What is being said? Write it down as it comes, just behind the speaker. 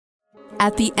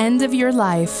At the end of your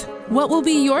life, what will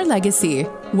be your legacy?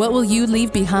 What will you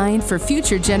leave behind for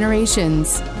future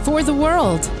generations? For the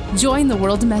world, join the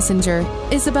World Messenger,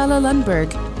 Isabella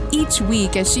Lundberg, each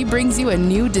week as she brings you a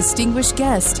new distinguished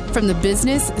guest from the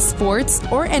business, sports,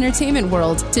 or entertainment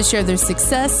world to share their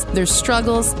success, their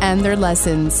struggles, and their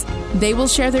lessons. They will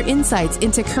share their insights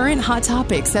into current hot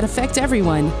topics that affect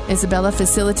everyone. Isabella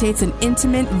facilitates an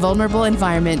intimate, vulnerable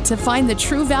environment to find the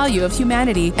true value of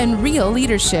humanity and real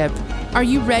leadership. Are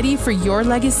you ready for your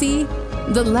legacy?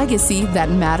 The legacy that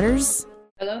matters?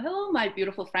 Hello, hello, my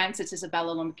beautiful friends. It's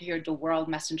Isabella Lundberg here, the World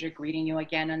Messenger, greeting you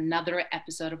again, another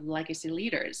episode of Legacy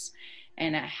Leaders.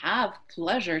 And I have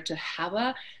pleasure to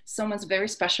have someone's very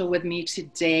special with me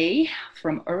today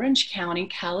from Orange County,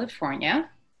 California.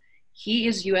 He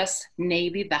is U.S.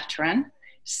 Navy veteran,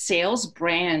 sales,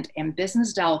 brand, and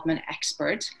business development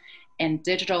expert, and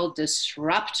digital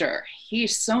disruptor.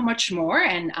 He's so much more,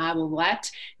 and I will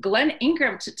let Glen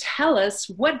Ingram to tell us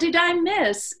what did I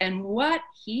miss and what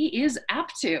he is up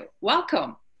to.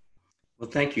 Welcome. Well,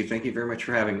 thank you. Thank you very much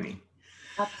for having me.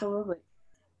 Absolutely.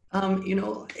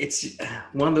 It's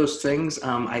one of those things.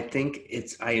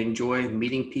 I enjoy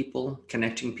meeting people,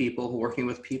 connecting people, working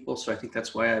with people. So I think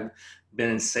that's why I've been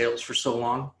in sales for so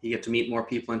long. You get to meet more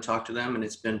people and talk to them. And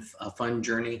it's been a fun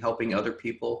journey helping other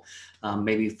people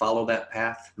maybe follow that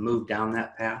path, move down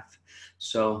that path.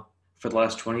 So for the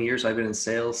last 20 years, I've been in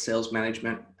sales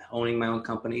management, owning my own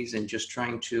companies, and just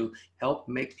trying to help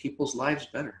make people's lives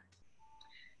better.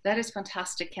 That is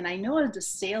fantastic. And I know the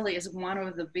sale is one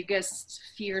of the biggest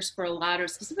fears for a lot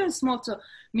of specifically small to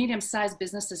medium-sized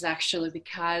businesses, actually,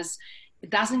 because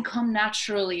it doesn't come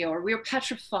naturally, or we're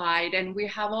petrified and we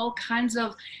have all kinds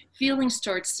of feelings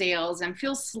towards sales and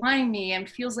feels slimy and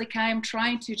feels like I'm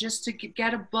trying to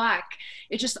get a buck.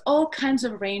 It's just all kinds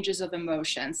of ranges of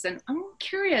emotions. And I'm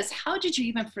curious, how did you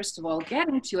even, first of all, get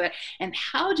into it? And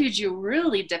how did you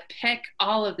really depict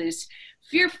all of these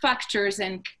fear factors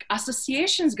and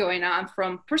associations going on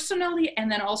from personally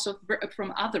and then also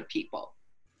from other people?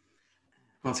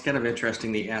 Well, it's kind of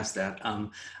interesting that you asked that.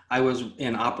 I was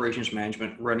in operations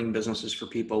management, running businesses for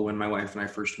people when my wife and I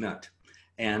first met.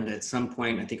 And at some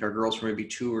point, I think our girls were maybe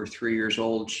 2 or 3 years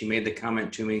old. She made the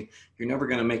comment to me, "You're never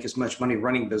going to make as much money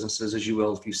running businesses as you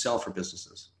will if you sell for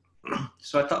businesses."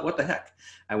 So I thought, what the heck?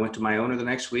 I went to my owner the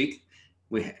next week.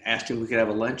 We asked him if we could have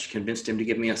a lunch, convinced him to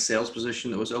give me a sales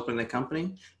position that was open in the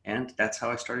company. And that's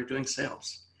how I started doing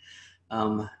sales.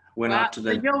 Out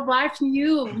to your wife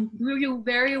knew you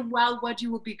very well what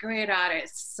you would be great at it.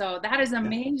 So that is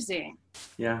amazing.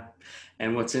 Yeah.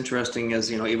 And what's interesting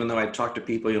is, even though I talked to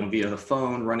people, via the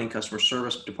phone, running customer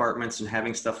service departments and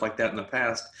having stuff like that in the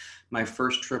past, my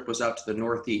first trip was out to the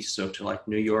Northeast. So to like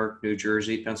New York, New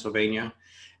Jersey, Pennsylvania.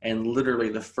 And literally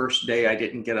the first day I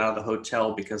didn't get out of the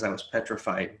hotel because I was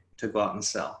petrified to go out and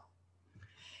sell.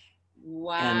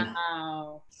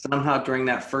 Wow. And somehow during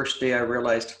that first day, I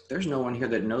realized there's no one here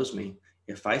that knows me.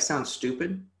 If I sound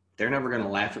stupid, they're never going to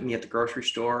laugh at me at the grocery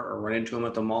store or run into them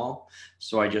at the mall.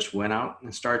 So I just went out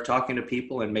and started talking to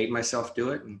people and made myself do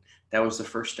it. And that was the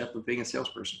first step of being a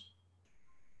salesperson.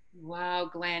 Wow,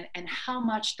 Glenn, and how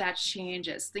much that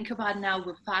changes. Think about now,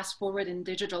 we're fast forward in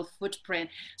digital footprint.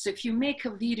 So if you make a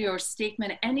video or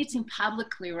statement, anything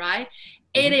publicly, right?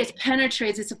 It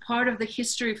penetrates, it's a part of the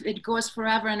history, it goes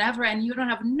forever and ever, and you don't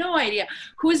have no idea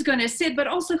who's going to see it, but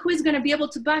also who is going to be able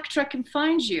to backtrack and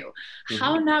find you.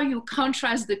 How now you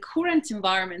contrast the current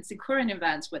environments, the current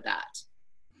events with that?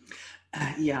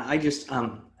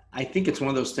 I think it's one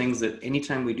of those things that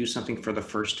anytime we do something for the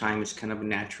first time, it's kind of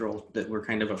natural that we're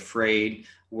kind of afraid.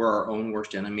 We're our own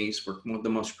worst enemies. We're the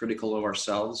most critical of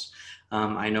ourselves.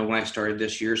 I know when I started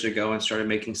this years ago and started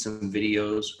making some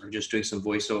videos or just doing some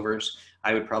voiceovers,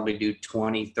 I would probably do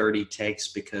 20, 30 takes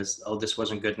because, this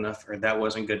wasn't good enough or that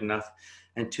wasn't good enough,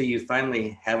 until you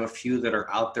finally have a few that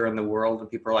are out there in the world and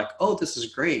people are like, "Oh, this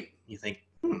is great." You think,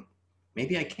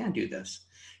 maybe I can do this.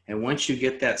 And once you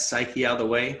get that psyche out of the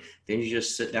way, then you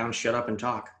just sit down, shut up, and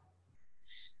talk.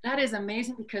 That is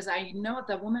amazing, because I know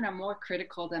that women are more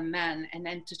critical than men. And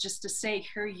then to say,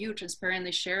 hear you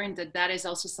transparently sharing that is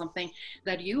also something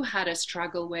that you had a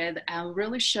struggle with,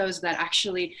 really shows that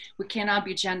actually we cannot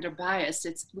be gender biased.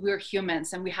 We're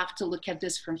humans and we have to look at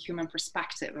this from human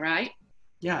perspective, right?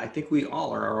 Yeah, I think we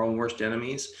all are our own worst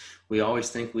enemies. We always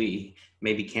think we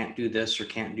maybe can't do this or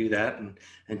can't do that, and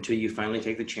until you finally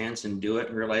take the chance and do it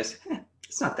and realize,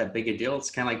 it's not that big a deal. It's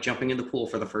kind of like jumping in the pool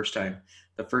for the first time.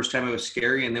 The first time it was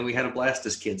scary, and then we had a blast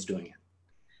as kids doing it.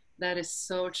 That is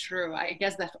so true. I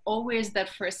guess that's always that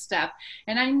first step.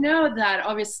 And I know that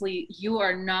obviously you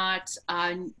are not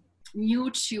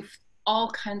new to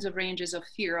all kinds of ranges of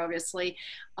fear, obviously,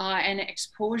 and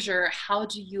exposure. How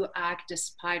do you act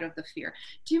despite of the fear?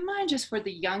 Do you mind, just for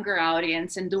the younger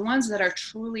audience and the ones that are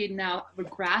truly now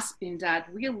grasping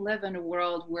that we live in a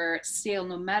world where sale,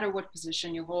 no matter what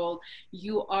position you hold,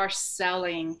 you are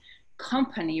selling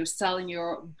company, you're selling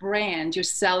your brand, you're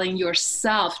selling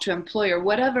yourself to employer,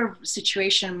 whatever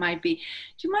situation might be.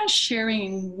 Do you mind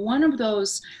sharing one of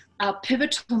those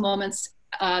pivotal moments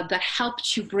that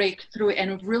helped you break through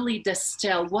and really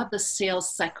distill what the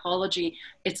sales psychology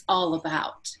it's all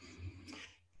about?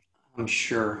 I'm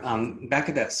sure. Back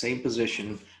at that same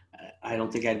position, I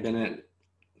don't think I'd been in it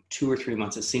 2 or 3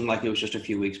 months. It seemed like it was just a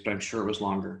few weeks, but I'm sure it was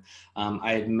longer.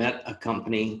 I had met a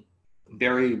company,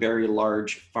 very, very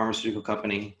large pharmaceutical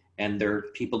company, and their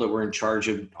people that were in charge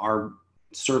of our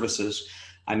services.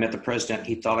 I met the president.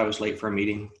 He thought I was late for a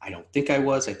meeting. I don't think I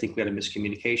was. I think we had a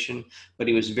miscommunication, but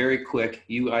he was very quick.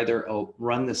 You either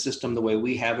run the system the way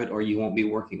we have it, or you won't be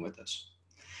working with us.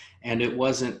 And it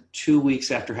wasn't 2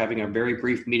 weeks after having a very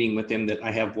brief meeting with him that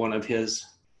I have one of his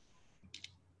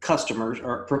customers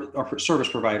or service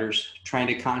providers trying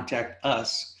to contact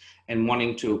us and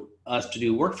wanting us to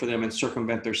do work for them and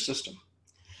circumvent their system.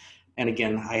 And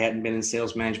again, I hadn't been in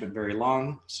sales management very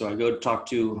long. So I go to talk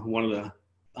to one of the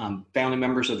family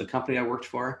members of the company I worked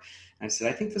for. And I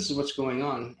said, I think this is what's going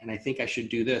on. And I think I should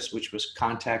do this, which was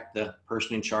contact the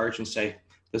person in charge and say,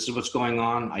 this is what's going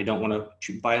on. I don't want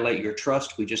to violate your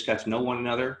trust. We just got to know one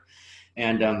another,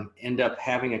 and end up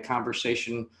having a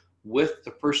conversation with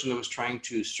the person that was trying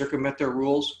to circumvent their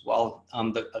rules while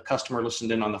a customer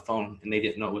listened in on the phone and they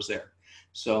didn't know it was there.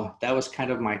 So that was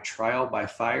kind of my trial by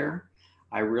fire.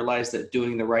 I realized that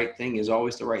doing the right thing is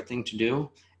always the right thing to do.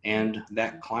 And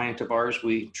that client of ours,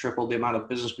 we tripled the amount of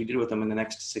business we did with them in the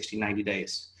next 60, 90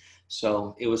 days.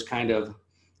 So it was kind of,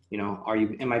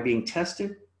 am I being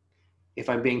tested? If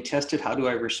I'm being tested, how do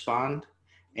I respond?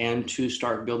 And to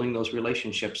start building those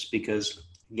relationships, because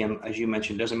again, as you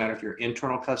mentioned, it doesn't matter if you're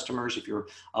internal customers, if you're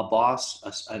a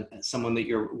boss, someone that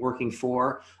you're working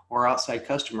for, or outside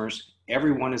customers.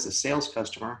 Everyone is a sales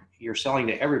customer. You're selling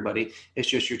to everybody. It's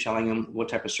just you're telling them what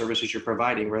type of services you're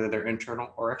providing, whether they're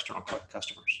internal or external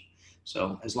customers.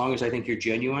 So as long as I think you're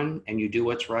genuine and you do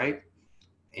what's right,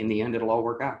 in the end, it'll all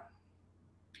work out.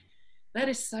 That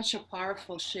is such a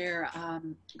powerful share,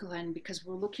 Glenn, because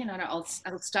we're looking at all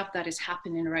stuff that is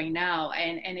happening right now.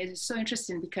 And it is so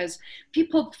interesting because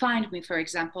people find me, for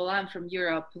example, I'm from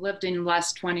Europe, lived in the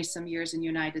last 20 some years in the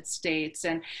United States.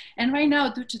 And right now,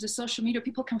 due to the social media,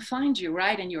 people can find you,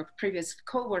 right? And your previous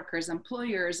coworkers,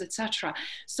 employers, etc.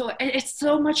 So it's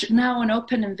so much now and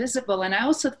open and visible. And I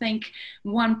also think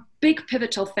one big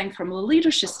pivotal thing from a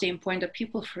leadership standpoint that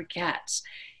people forget,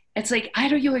 it's like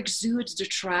either you exude the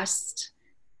trust,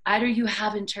 either you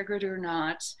have integrity or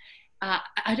not,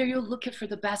 either you're looking for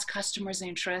the best customer's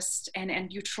interest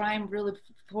and you try and really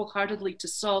wholeheartedly to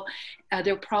solve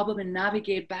their problem and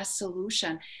navigate best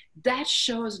solution. That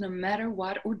shows no matter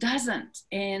what or doesn't.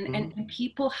 And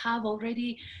people have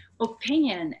already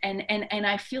opinion. And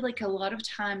I feel like a lot of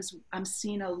times I'm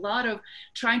seeing a lot of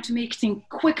trying to make things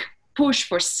quick push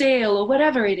for sale or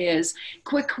whatever it is,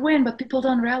 quick win, but people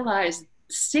don't realize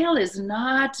sale is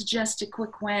not just a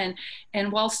quick win and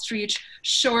Wall Street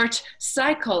short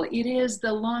cycle. It is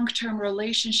the long-term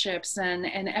relationships and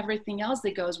everything else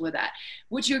that goes with that.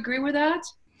 Would you agree with that?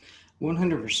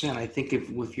 100%. I think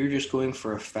if you're just going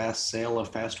for a fast sale, a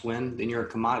fast win, then you're a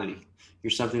commodity.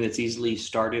 You're something that's easily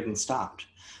started and stopped.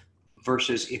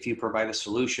 Versus if you provide a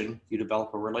solution, you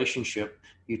develop a relationship,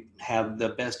 you have the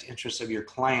best interests of your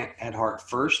client at heart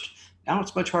first. Now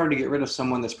it's much harder to get rid of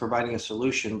someone that's providing a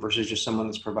solution versus just someone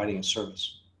that's providing a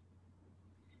service.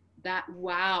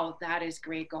 Wow, that is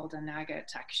great golden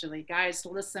nugget, actually. Guys,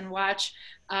 listen, watch.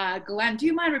 Glenn, do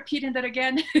you mind repeating that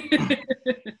again?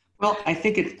 Well, I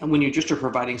think when you just are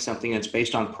providing something that's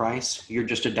based on price, you're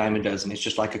just a dime a dozen. It's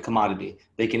just like a commodity.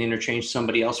 They can interchange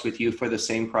somebody else with you for the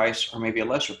same price or maybe a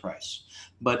lesser price.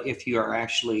 But if you are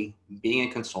actually being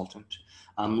a consultant,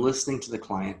 listening to the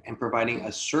client and providing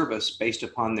a service based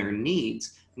upon their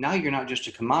needs, now you're not just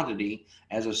a commodity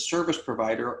as a service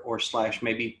provider or /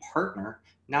 maybe partner.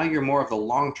 Now you're more of the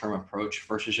long-term approach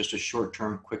versus just a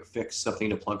short-term quick fix, something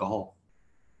to plug a hole.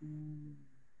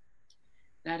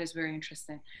 That is very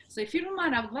interesting. So if you don't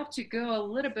mind, I would love to go a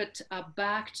little bit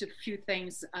back to a few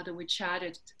things that we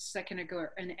chatted a second ago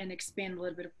and expand a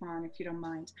little bit upon, if you don't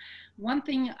mind. One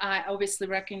thing, I obviously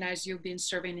recognize you've been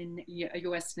serving in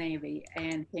U.S. Navy,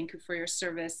 and thank you for your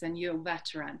service, and you're a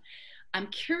veteran. I'm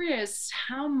curious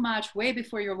how much, way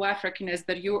before your wife recognized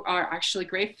that you are actually a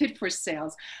great fit for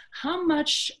sales, how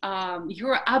much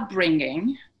your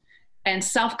upbringing and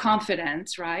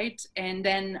self-confidence, right? And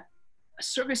then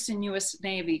service in U.S.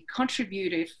 Navy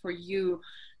contributed for you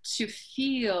to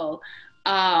feel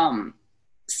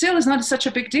sale is not such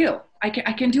a big deal? I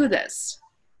can do this.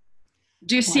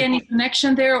 Do you see any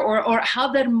connection there, or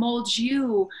how that molds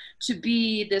you to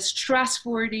be this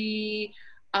trustworthy,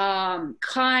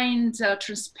 kind,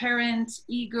 transparent,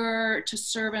 eager to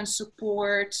serve and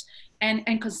support,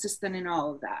 and consistent in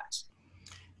all of that?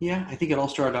 Yeah, I think it all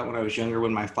started out when I was younger,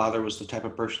 when my father was the type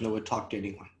of person that would talk to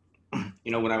anyone.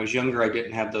 You know, when I was younger, I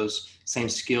didn't have those same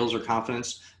skills or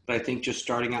confidence, but I think just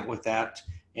starting out with that,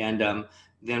 and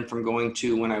then from going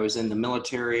to when I was in the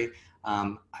military,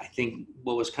 I think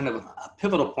what was kind of a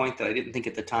pivotal point that I didn't think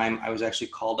at the time, I was actually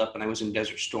called up and I was in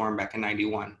Desert Storm back in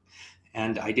 '91.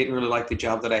 And I didn't really like the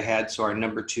job that I had. So our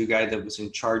number 2 guy that was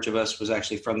in charge of us was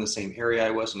actually from the same area I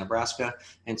was in Nebraska.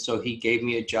 And so he gave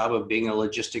me a job of being a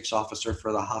logistics officer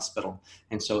for the hospital.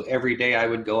 And so every day I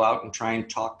would go out and try and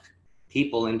talk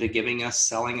people into giving us,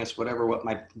 selling us, whatever, what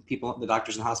my people, the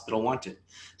doctors in the hospital wanted.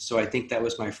 So I think that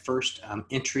was my first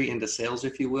entry into sales,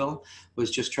 if you will,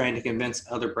 was just trying to convince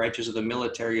other branches of the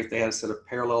military if they had a set of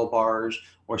parallel bars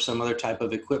or some other type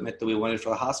of equipment that we wanted for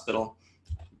the hospital,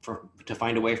 to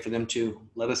find a way for them to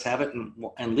let us have it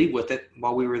and leave with it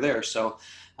while we were there. So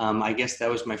I guess that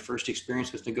was my first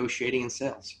experience with negotiating and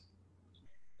sales.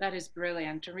 That is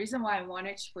brilliant. The reason why I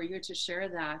wanted for you to share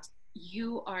that,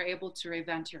 you are able to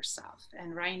reinvent yourself.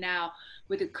 And right now,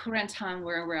 with the current time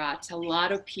where we're at, a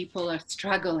lot of people are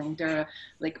struggling. They're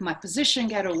like, my position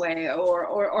get away,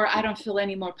 or I don't feel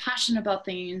any more passionate about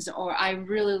things, or I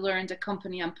really learned the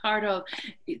company I'm part of,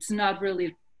 it's not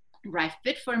really right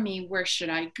fit for me, where should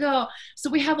I go? So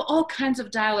we have all kinds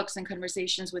of dialogues and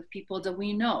conversations with people that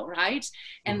we know, right?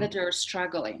 And that they're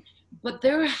struggling, but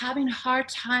they're having a hard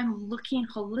time looking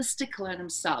holistically at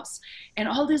themselves and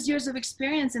all these years of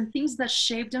experience and things that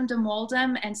shape them, to mold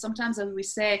them. And sometimes, as we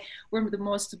say, we're the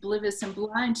most oblivious and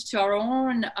blind to our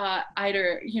own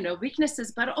either,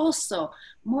 weaknesses, but also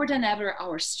more than ever,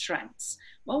 our strengths.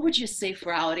 What would you say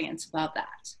for our audience about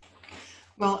that?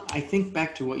 Well, I think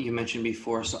back to what you mentioned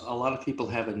before. So a lot of people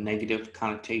have a negative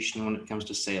connotation when it comes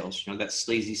to sales, that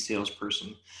sleazy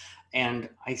salesperson. And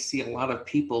I see a lot of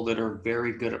people that are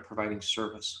very good at providing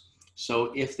service.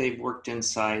 So if they've worked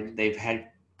inside, they've had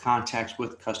contacts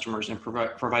with customers and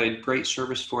provided great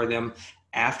service for them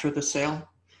after the sale.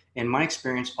 In my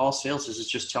experience, all sales is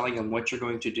just telling them what you're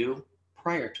going to do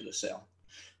prior to the sale.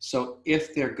 So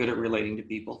if they're good at relating to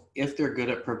people, if they're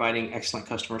good at providing excellent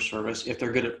customer service, if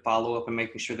they're good at follow-up and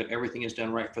making sure that everything is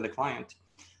done right for the client,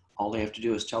 all they have to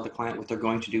do is tell the client what they're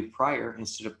going to do prior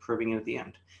instead of proving it at the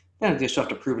end. Then they still have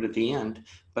to prove it at the end,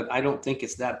 but I don't think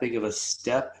it's that big of a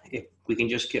step if we can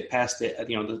just get past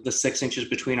the 6 inches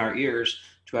between our ears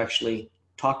to actually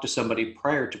talk to somebody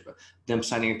prior to them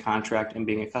signing a contract and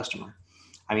being a customer.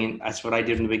 I mean, that's what I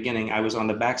did in the beginning. I was on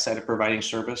the backside of providing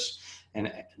service. And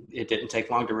it didn't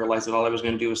take long to realize that all I was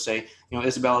going to do was say,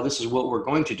 Isabella, this is what we're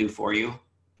going to do for you.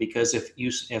 Because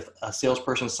if a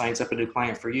salesperson signs up a new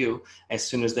client for you, as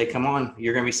soon as they come on,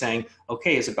 you're going to be saying,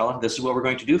 okay, Isabella, this is what we're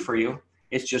going to do for you.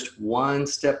 It's just one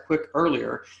step quick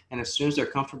earlier. And as soon as they're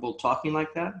comfortable talking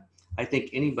like that, I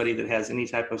think anybody that has any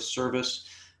type of service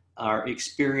or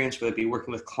experience, whether it be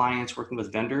working with clients, working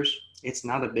with vendors, it's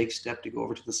not a big step to go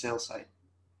over to the sales side.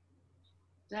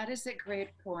 That is a great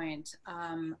point.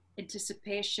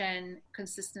 Anticipation,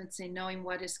 consistency, knowing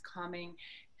what is coming,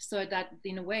 so that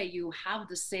in a way you have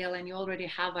the sale and you already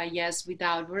have a yes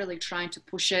without really trying to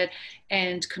push it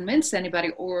and convince anybody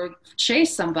or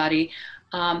chase somebody.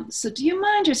 So do you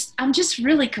mind I'm just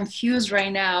really confused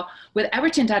right now with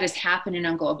everything that is happening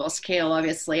on global scale.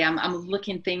 Obviously, I'm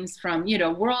looking things from,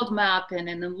 world map and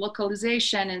then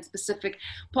localization and specific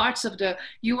parts of the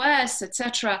US,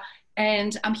 etc.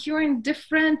 And I'm hearing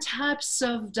different types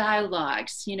of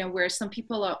dialogues, where some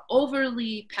people are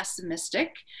overly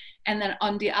pessimistic. And then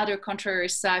on the other contrary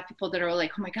side, people that are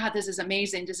like, oh my God, this is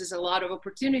amazing. This is a lot of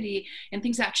opportunity and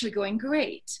things are actually going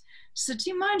great. So do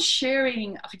you mind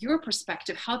sharing of your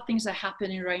perspective, how things are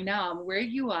happening right now, where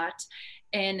you at,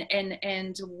 and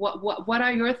what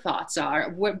are your thoughts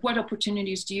are? What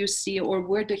opportunities do you see, or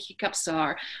where the hiccups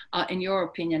are, in your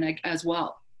opinion, as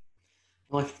well?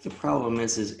 Well, I think the problem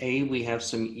is A, we have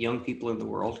some young people in the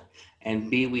world,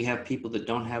 and B, we have people that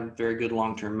don't have very good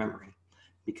long-term memory.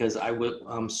 Because I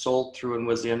sold through and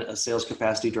was in a sales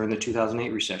capacity during the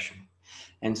 2008 recession.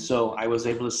 And so I was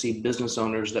able to see business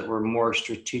owners that were more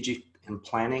strategic in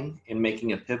planning and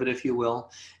making a pivot, if you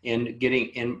will, and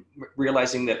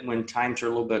realizing that when times are a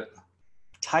little bit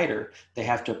tighter, they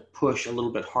have to push a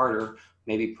little bit harder,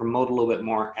 maybe promote a little bit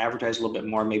more, advertise a little bit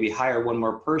more, maybe hire one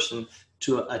more person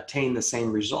to attain the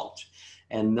same result.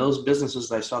 And those businesses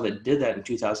that I saw that did that in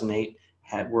 2008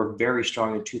 were very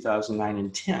strong in 2009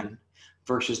 and 10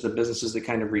 versus the businesses that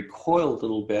kind of recoiled a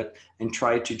little bit and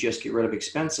tried to just get rid of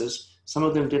expenses. Some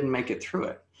of them didn't make it through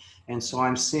it. And so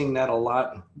I'm seeing that a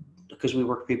lot because we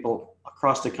work with people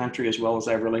across the country as well as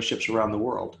I have relationships around the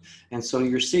world. And so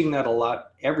you're seeing that a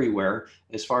lot everywhere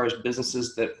as far as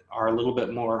businesses that are a little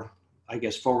bit more, I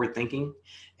guess, forward thinking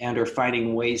and are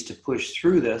finding ways to push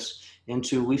through this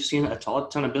into, we've seen a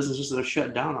ton of businesses that have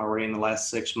shut down already in the last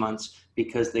 6 months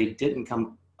because they didn't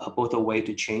come up with a way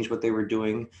to change what they were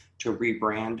doing, to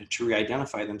rebrand, to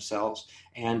re-identify themselves,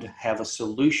 and have a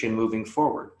solution moving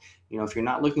forward. You know, if you're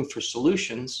not looking for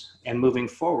solutions and moving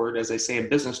forward, as I say in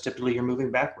business, typically you're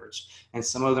moving backwards. And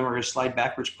some of them are going to slide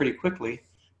backwards pretty quickly,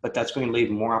 but that's going to leave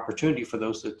more opportunity for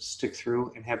those that stick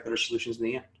through and have better solutions in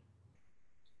the end.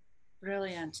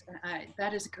 Brilliant.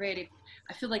 That is great.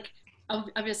 I feel like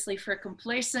obviously if we're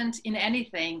complacent in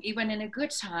anything, even in the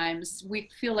good times, we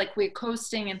feel like we're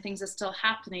coasting and things are still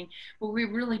happening, but we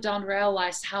really don't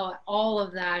realize how all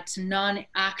of that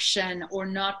non-action or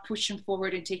not pushing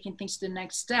forward and taking things to the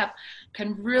next step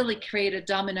can really create a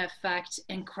domino effect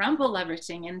and crumble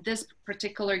everything. And this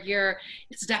particular year,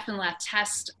 it's definitely a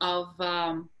test of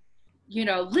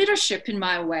leadership in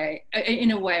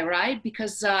a way, right?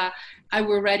 Because are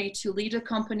we ready to lead the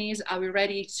companies? Are we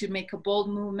ready to make a bold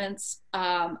movements?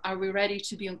 Are we ready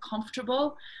to be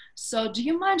uncomfortable? So do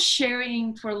you mind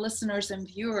sharing for listeners and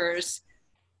viewers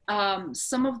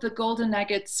some of the golden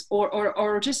nuggets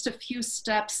or just a few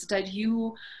steps that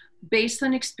you, based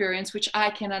on experience, which I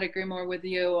cannot agree more with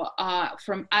you,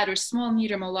 from either small,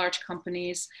 medium, or large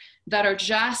companies that are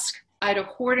just either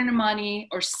hoarding the money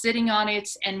or sitting on it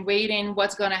and waiting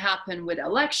what's going to happen with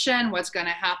election, what's going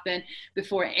to happen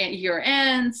before year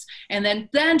ends, and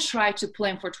then try to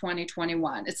plan for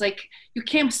 2021. It's like you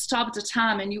can't stop the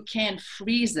time and you can't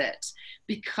freeze it,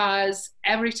 because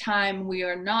every time we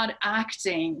are not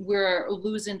acting, we're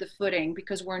losing the footing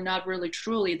because we're not really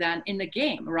truly then in the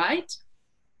game, right?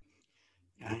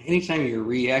 Anytime you're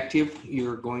reactive,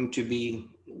 you're going to be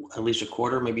at least a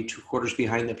quarter, maybe 2 quarters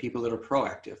behind the people that are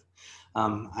proactive.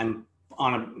 I'm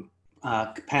on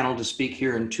a panel to speak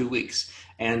here in 2 weeks,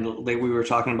 and we were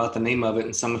talking about the name of it,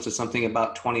 and someone said something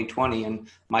about 2020, and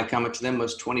my comment to them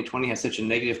was 2020 has such a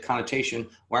negative connotation.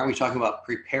 Why aren't we talking about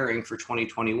preparing for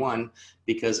 2021?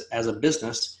 Because as a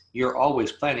business, you're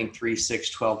always planning 3, 6,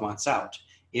 12 months out.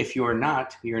 If you're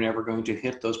not, you're never going to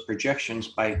hit those projections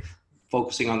by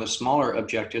focusing on the smaller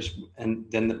objectives, and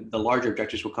then the larger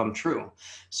objectives will come true.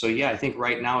 So yeah, I think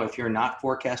right now, if you're not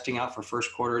forecasting out for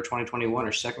first quarter of 2021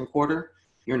 or second quarter,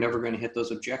 you're never going to hit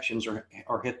those objections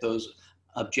or hit those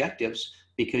objectives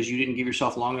because you didn't give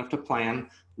yourself long enough to plan,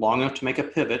 long enough to make a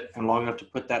pivot, and long enough to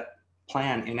put that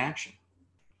plan in action.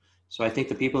 So I think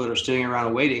the people that are sitting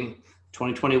around waiting,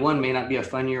 2021 may not be a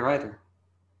fun year either.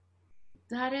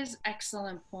 That is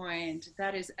excellent point.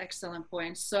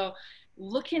 So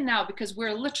looking now, because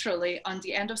we're literally on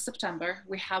the end of September,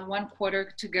 we have 1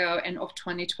 quarter to go and of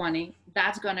 2020.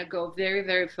 That's going to go very,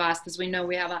 very fast. As we know,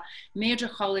 we have a major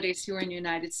holidays here in the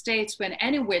United States, when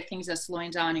anywhere things are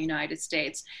slowing down in the United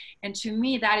States. And to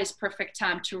me, that is perfect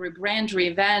time to rebrand,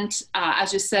 reinvent,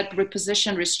 as you said,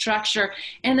 reposition, restructure,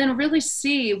 and then really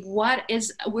see where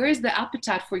is the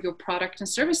appetite for your product and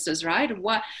services, right?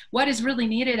 What is really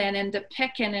needed, and then the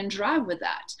pick and drive with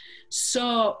that.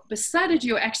 So besides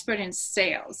your expert in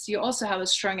sales, you also have a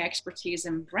strong expertise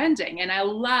in branding. And I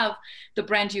love the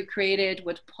brand you created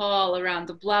with Paul around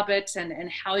the Blubbit, and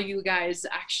how you guys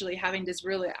actually having this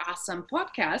really awesome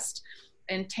podcast.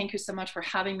 And thank you so much for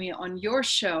having me on your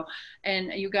show.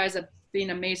 And you guys have been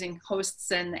amazing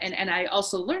hosts, and I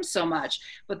also learned so much.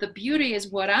 But the beauty is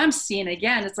what I'm seeing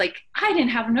again, it's like, I didn't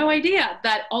have no idea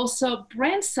that also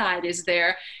brand side is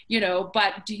there,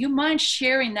 but do you mind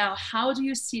sharing now, how do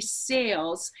you see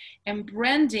sales and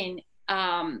branding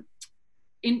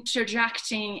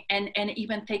interjecting and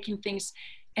even taking things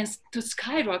and to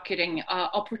skyrocketing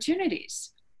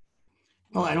opportunities?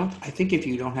 Well, I think if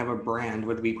you don't have a brand,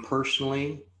 whether it be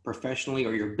personally, professionally,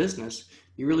 or your business,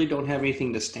 you really don't have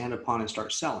anything to stand upon and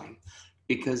start selling.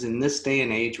 Because in this day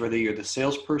and age, whether you're the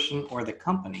salesperson or the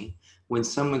company, when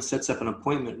someone sets up an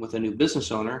appointment with a new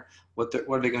business owner, what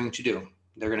are they going to do?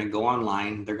 They're going to go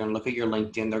online, they're going to look at your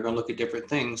LinkedIn, they're going to look at different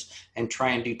things and try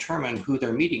and determine who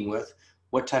they're meeting with,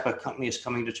 what type of company is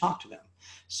coming to talk to them.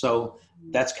 So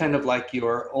that's kind of like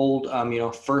your old,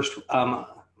 first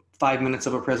 5 minutes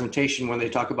of a presentation when they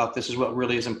talk about this is what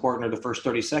really is important, or the first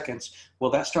 30 seconds. Well,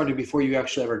 that started before you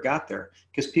actually ever got there,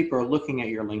 because people are looking at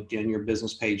your LinkedIn, your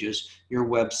business pages, your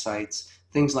websites,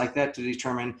 things like that to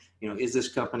determine, is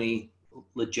this company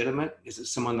legitimate? Is it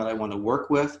someone that I want to work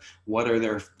with? What are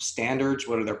their standards?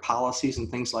 What are their policies and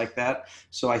things like that?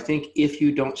 So I think if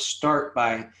you don't start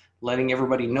by letting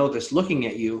everybody know that's looking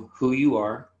at you, who you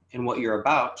are and what you're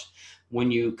about, when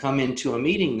you come into a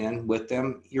meeting then with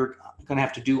them, you're going to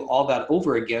have to do all that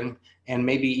over again, and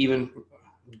maybe even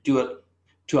do it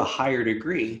to a higher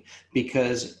degree.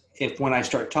 Because if when I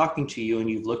start talking to you and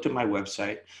you've looked at my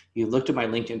website, you've looked at my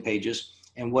LinkedIn pages,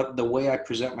 and what the way I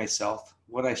present myself,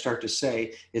 what I start to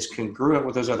say is congruent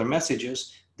with those other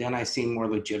messages, then I seem more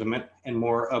legitimate and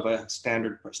more of a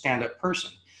standard stand-up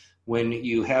person. When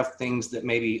you have things that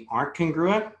maybe aren't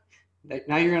congruent,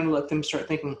 now you're going to let them start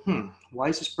thinking, why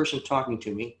is this person talking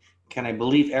to me? Can I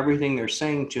believe everything they're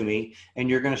saying to me? And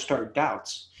you're going to start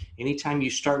doubts. Anytime you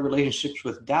start relationships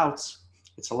with doubts,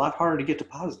 it's a lot harder to get to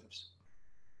positives.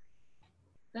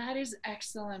 That is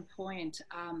excellent point.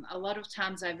 A lot of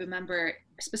times I remember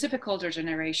specific older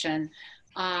generation,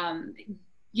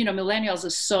 millennials are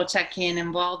so techy and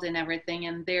involved in everything,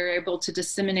 and they're able to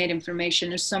disseminate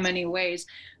information in so many ways.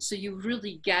 So you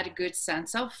really get a good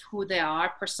sense of who they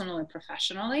are personally and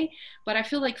professionally. But I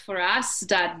feel like for us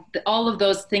that all of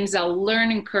those things are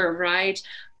learning curve, right?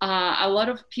 A lot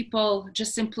of people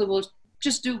just simply will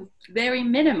just do very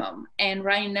minimum. And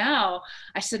right now,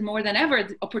 I said more than ever,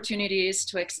 the opportunity is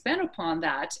to expand upon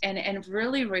that and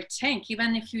really rethink.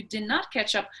 Even if you did not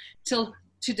catch up till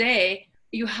today,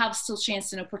 you have still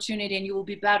chance and opportunity, and you will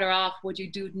be better off what you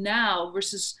do now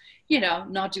versus,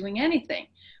 not doing anything.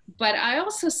 But I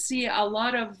also see a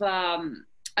lot of,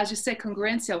 as you say,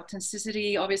 congruency,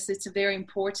 authenticity. Obviously, it's very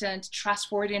important,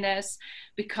 trustworthiness,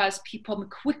 because people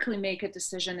quickly make a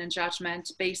decision and judgment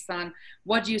based on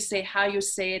what you say, how you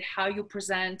say it, how you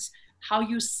present, how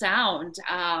you sound,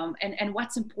 and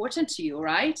what's important to you,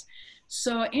 right?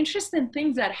 So interesting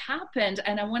things that happened.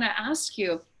 And I want to ask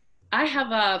you, I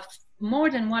have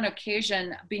more than one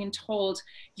occasion being told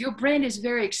your brand is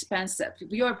very expensive.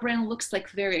 Your brand looks like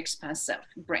very expensive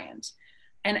brand.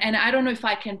 And I don't know if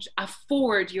I can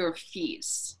afford your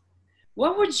fees.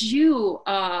 What would you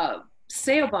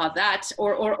say about that,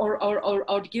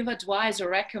 or give advice or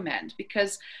recommend?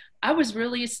 Because I was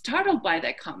really startled by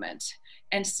that comment,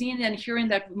 and seeing and hearing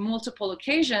that multiple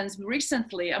occasions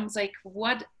recently. I was like,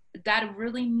 what that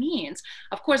really means.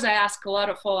 Of course, I ask a lot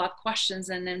of follow-up questions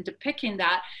and then depicting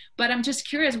that, but I'm just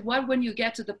curious, what when you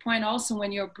get to the point also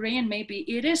when your brand maybe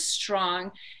it is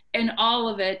strong and all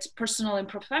of it personally and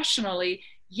professionally,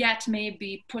 yet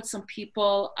maybe put some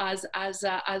people as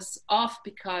off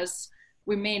because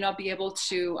we may not be able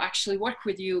to actually work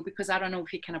with you because I don't know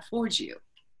if we can afford you.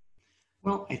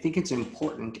 Well, I think it's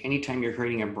important anytime you're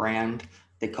creating a brand,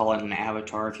 they call it an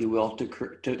avatar, if you will,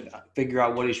 to figure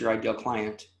out what is your ideal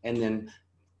client, and then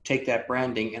take that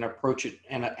branding and approach it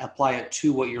and apply it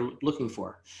to what you're looking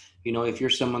for. If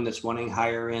you're someone that's wanting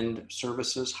higher end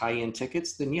services, high end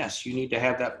tickets, then yes, you need to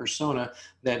have that persona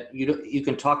that you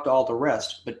can talk to all the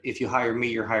rest, but if you hire me,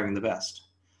 you're hiring the best.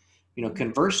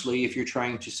 Conversely, if you're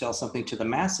trying to sell something to the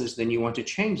masses, then you want to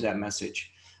change that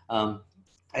message.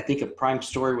 I think a prime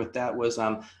story with that was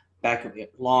back a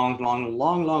long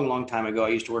time ago, I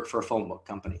used to work for a phone book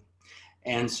company.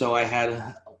 And so I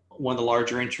had one of the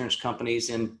larger insurance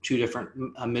companies in two different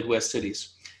Midwest cities.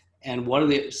 And one of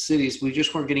the cities, we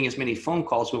just weren't getting as many phone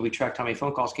calls, but we tracked how many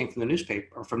phone calls came from the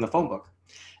newspaper or from the phone book.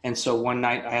 And so one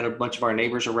night I had a bunch of our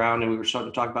neighbors around and we were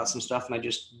starting to talk about some stuff, and I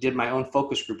just did my own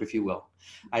focus group, if you will.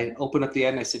 I opened up the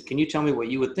ad and I said, can you tell me what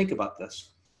you would think about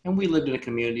this? And we lived in a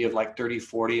community of like 30,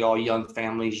 40, all young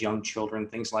families, young children,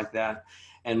 things like that.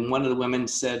 And one of the women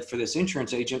said for this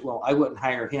insurance agent, well, I wouldn't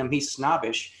hire him. He's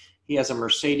snobbish. He has a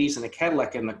Mercedes and a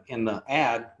Cadillac in the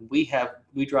ad. We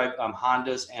drive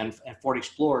Hondas and Ford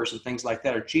Explorers and things like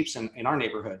that, or Jeeps in our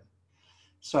neighborhood.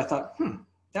 So I thought,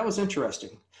 that was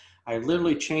interesting. I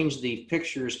literally changed the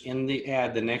pictures in the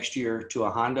ad the next year to a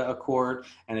Honda Accord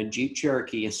and a Jeep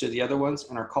Cherokee instead of the other ones,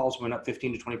 and our calls went up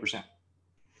 15 to 20%.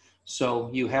 So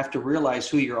you have to realize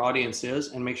who your audience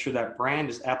is and make sure that brand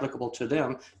is applicable to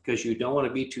them, because you don't want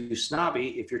to be too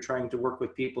snobby if you're trying to work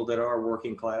with people that are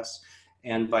working class,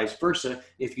 and vice versa.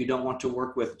 If you don't want to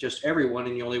work with just everyone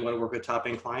and you only want to work with top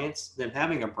end clients, then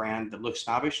having a brand that looks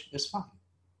snobbish is fine.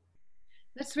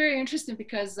 That's very interesting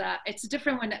because it's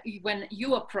different when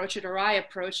you approach it or I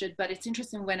approach it, but it's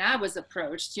interesting when I was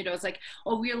approached, it's like,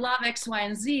 oh, we love X, Y,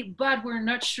 and Z, but we're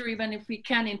not sure even if we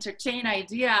can entertain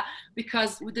idea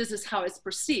because this is how it's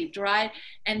perceived, right?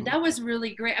 And that was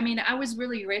really great. I mean, I was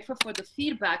really grateful for the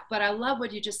feedback, but I love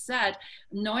what you just said,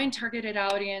 knowing targeted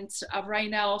audience right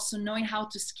now, also knowing how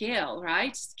to scale,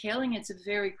 right? Scaling, it's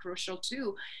very crucial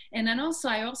too. And then also,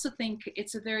 I also think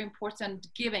it's a very important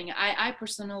giving. I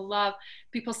personally love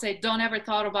people say, don't ever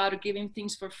thought about giving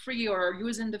things for free, or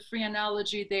using the free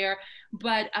analogy there.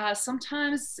 But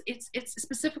sometimes it's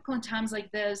specifically in times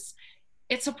like this,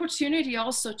 it's opportunity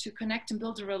also to connect and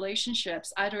build the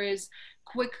relationships, either is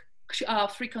quick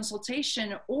free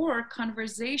consultation or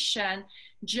conversation,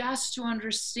 just to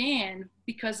understand,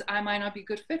 because I might not be a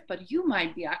good fit, but you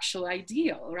might be actually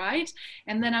ideal, right?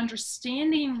 And then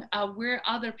understanding where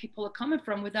other people are coming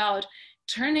from without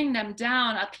turning them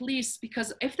down, at least,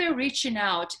 because if they're reaching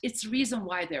out, it's reason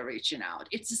why they're reaching out.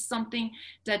 It's just something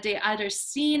that they either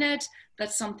seen it,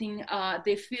 that's something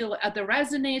they feel either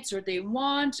resonates, or they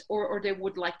want, or they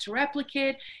would like to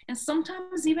replicate, and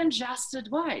sometimes even just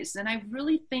advice. And I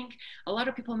really think a lot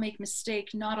of people make mistake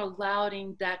not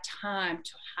allowing that time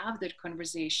to have that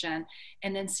conversation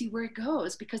and then see where it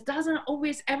goes, because doesn't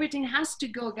always everything has to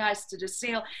go, guys, to the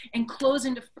sale and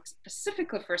closing the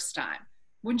specifically first time.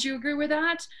 Wouldn't you agree with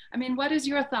that? I mean, what is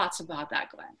your thoughts about that,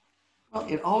 Glenn? Well,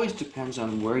 it always depends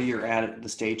on where you're at the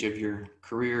stage of your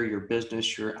career, your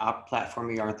business, your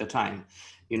platform you are at the time.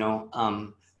 You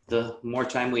know, the more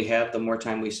time we have, the more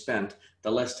time we spend.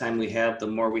 The less time we have, the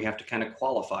more we have to kind of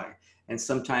qualify. And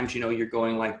sometimes, you know, you're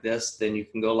going like this, then you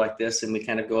can go like this, and we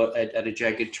kind of go at a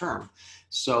jagged term.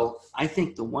 So I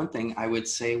think the one thing I would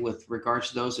say with regards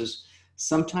to those is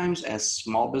sometimes, as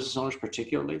small business owners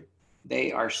particularly,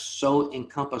 they are so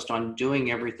encompassed on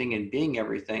doing everything and being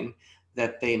everything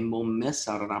that they will miss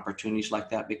out on opportunities like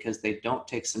that because they don't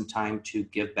take some time to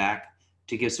give back,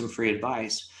 to give some free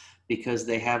advice, because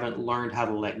they haven't learned how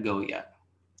to let go yet.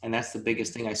 And that's the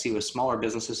biggest thing I see with smaller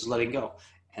businesses, is letting go.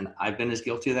 And I've been as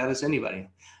guilty of that as anybody.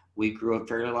 We grew a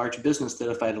very large business that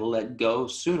if I had let go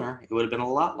sooner, it would have been a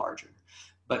lot larger.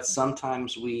 But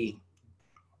sometimes we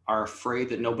are afraid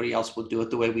that nobody else will do it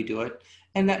the way we do it.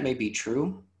 And that may be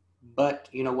true. But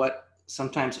you know what?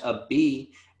 Sometimes a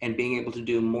B and being able to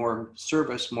do more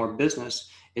service, more business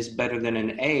is better than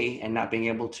an A and not being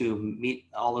able to meet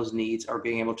all those needs or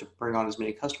being able to bring on as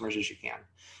many customers as you can.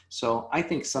 So I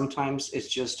think sometimes it's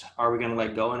just, are we going to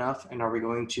let go enough, and are we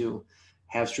going to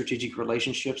have strategic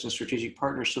relationships and strategic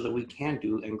partners so that we can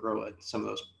do and grow at some of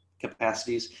those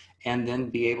capacities, and then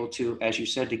be able to, as you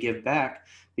said, to give back,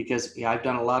 because I've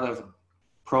done a lot of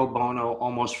pro bono,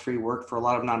 almost free work for a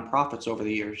lot of nonprofits over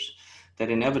the years, that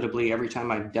inevitably every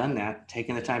time I've done that,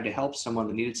 taking the time to help someone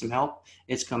that needed some help,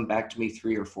 it's come back to me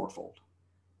 3 or 4-fold.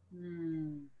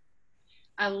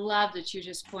 I love that you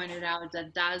just pointed out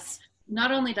that does,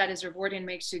 not only that is rewarding,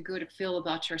 makes you good feel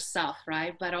about yourself,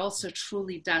 right? But also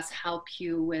truly does help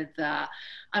you with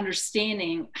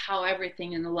understanding how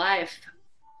everything in life,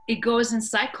 it goes in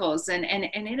cycles, and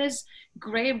it is a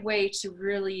great way to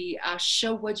really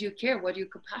show what you care, what you're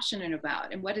passionate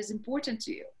about, and what is important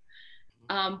to you.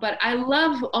 But I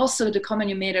love also the comment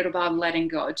you made about letting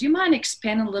go. Do you mind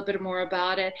expanding a little bit more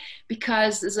about it?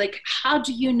 Because it's like, how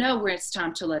do you know where it's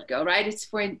time to let go, right? It's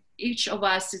for each of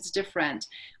us, it's different.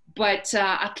 But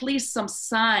at least some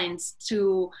signs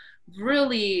to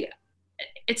really,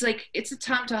 it's like, it's a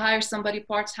time to hire somebody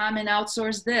part-time and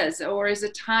outsource this, or is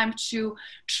it time to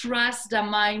trust that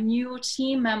my new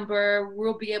team member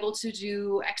will be able to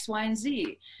do X, Y, and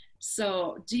Z?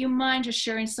 So do you mind just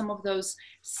sharing some of those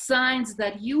signs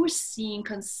that you're seeing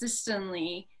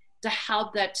consistently to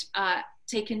help that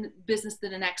taking business to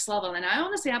the next level? And I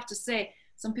honestly have to say,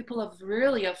 some people are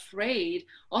really afraid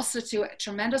also to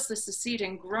tremendously succeed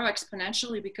and grow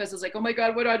exponentially, because it's like, oh my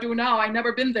God, what do I do now? I've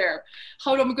never been there.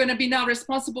 How am I going to be now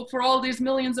responsible for all these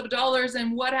millions of dollars?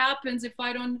 And what happens if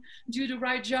I don't do the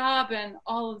right job? And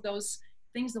all of those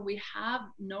things that we have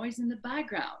noise in the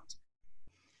background.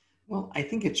 Well, I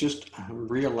think it's just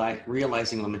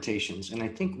realizing limitations. And I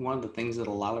think one of the things that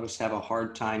a lot of us have a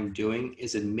hard time doing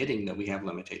is admitting that we have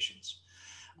limitations.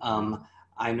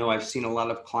 I know I've seen a lot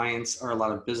of clients or a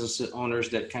lot of business owners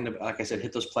that kind of, like I said,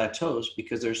 hit those plateaus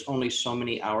because there's only so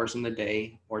many hours in the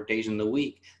day or days in the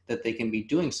week that they can be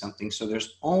doing something. So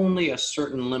there's only a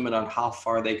certain limit on how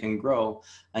far they can grow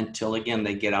until, again,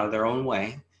 they get out of their own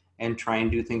way and try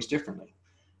and do things differently.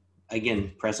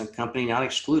 Again, present company not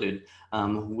excluded.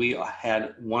 We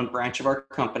had one branch of our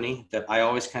company that I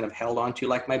always kind of held on to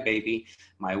like my baby.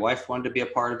 My wife wanted to be a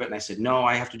part of it, and I said, no,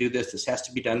 I have to do this. This has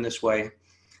to be done this way,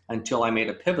 until I made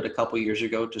a pivot a couple of years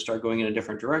ago to start going in a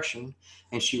different direction.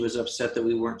 And she was upset that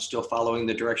we weren't still following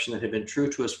the direction that had been true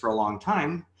to us for a long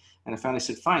time. And I finally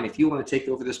said, fine, if you want to take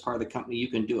over this part of the company, you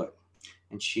can do it.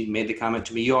 And she made the comment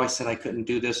to me, you always said I couldn't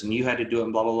do this and you had to do it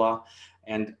and blah, blah, blah.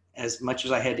 And as much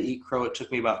as I had to eat crow, it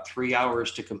took me about 3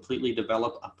 hours to completely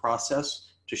develop a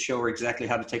process to show her exactly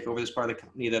how to take over this part of the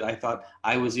company, that I thought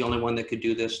I was the only one that could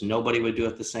do this. Nobody would do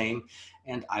it the same.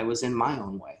 And I was in my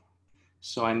own way.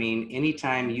 So, I mean,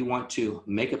 anytime you want to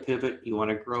make a pivot, you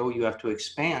want to grow, you have to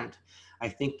expand. I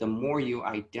think the more you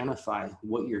identify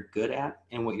what you're good at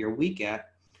and what you're weak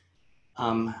at,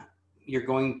 um, you're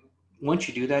going, once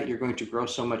you do that, you're going to grow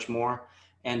so much more.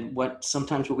 And what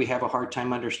we have a hard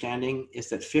time understanding is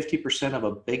that 50% of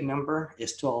a big number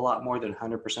is still a lot more than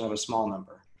 100% of a small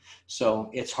number. So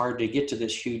it's hard to get to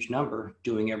this huge number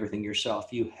doing everything yourself.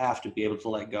 You have to be able to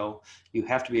let go. You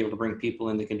have to be able to bring people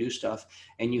in that can do stuff.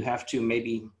 And you have to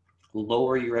maybe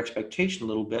lower your expectation a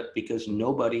little bit, because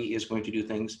nobody is going to do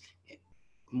things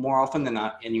more often than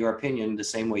not, in your opinion, the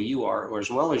same way you are or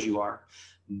as well as you are.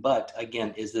 But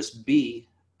again, is this B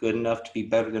good enough to be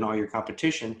better than all your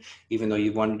competition, even though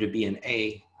you wanted to be an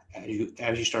A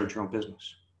as you started your own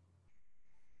business?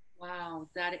 Wow,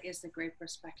 that is a great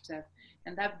perspective.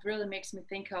 And that really makes me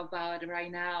think about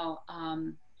right now.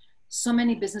 So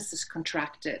many businesses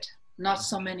contracted. Not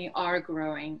so many are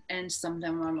growing, and some of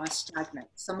them are more stagnant.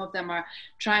 Some of them are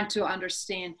trying to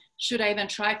understand, should I even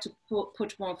try to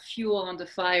put more fuel on the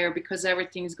fire because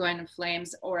everything's going in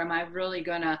flames, or am I really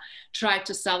gonna try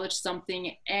to salvage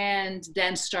something and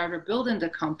then start rebuilding the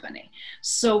company?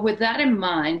 So with that in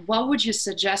mind, what would you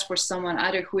suggest for someone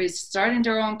either who is starting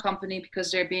their own company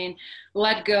because they're being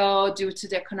let go due to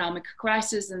the economic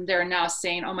crisis, and they're now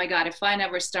saying, oh my God, if I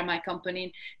never start my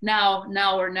company, now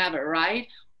or never, right?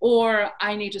 Or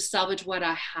I need to salvage what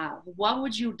I have. What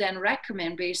would you then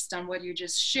recommend based on what you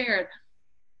just shared?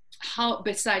 How,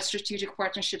 besides strategic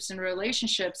partnerships and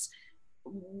relationships,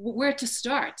 where to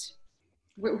start?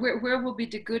 Where will be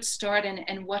the good start,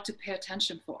 and what to pay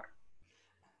attention for?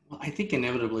 Well, I think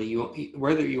inevitably,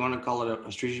 whether you want to call it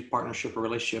a strategic partnership or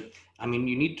relationship, I mean,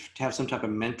 you need to have some type of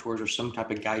mentors or some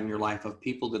type of guide in your life of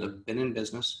people that have been in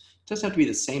business. It doesn't have to be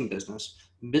the same business.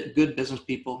 Good business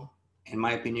people, in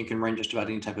my opinion, can run just about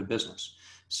any type of business.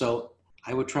 So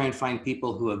I would try and find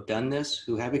people who have done this,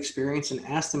 who have experience, and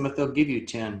ask them if they'll give you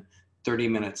 10, 30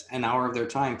 minutes, an hour of their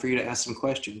time for you to ask some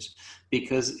questions.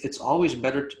 Because it's always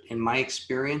better, in my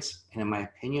experience and in my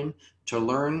opinion, to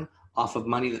learn off of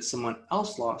money that someone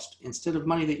else lost instead of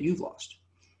money that you've lost.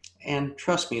 And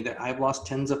trust me that I've lost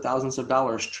tens of thousands of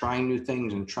dollars trying new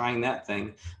things and trying that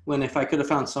thing, when if I could have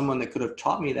found someone that could have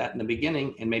taught me that in the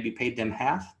beginning and maybe paid them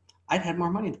half, I'd had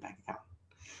more money in the bank account.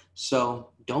 So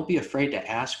don't be afraid to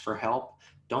ask for help.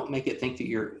 Don't make it think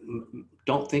that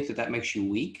don't think that that makes you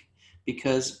weak,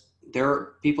 because there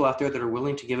are people out there that are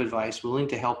willing to give advice, willing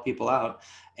to help people out.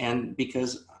 And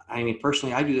because, I mean,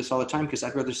 personally, I do this all the time because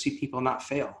I'd rather see people not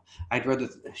fail. I'd rather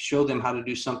show them how to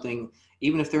do something,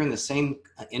 even if they're in the same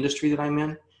industry that I'm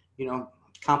in. You know,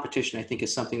 competition, I think,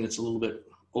 is something that's a little bit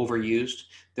overused.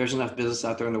 There's enough business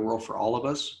out there in the world for all of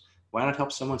us. Why not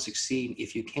help someone succeed?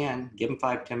 If you can, give them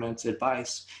 5-10 minutes of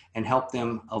advice and help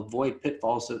them avoid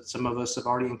pitfalls that some of us have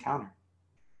already encountered.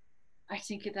 I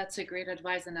think that's a great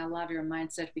advice, and I love your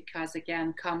mindset because,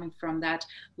 again, coming from that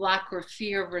lack or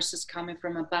fear versus coming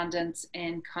from abundance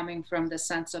and coming from the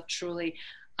sense of truly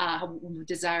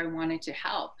desire and wanting to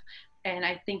help. And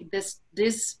I think this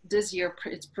year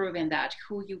it's proven that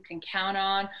who you can count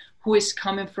on, who is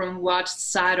coming from what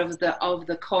side of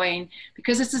the coin,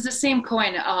 because this is the same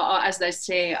coin, as they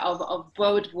say, of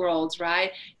both worlds,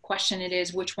 right? Question it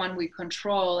is which one we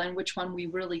control and which one we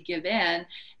really give in,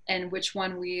 and which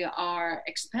one we are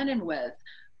expanding with.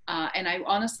 And I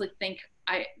honestly think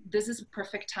this is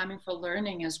perfect timing for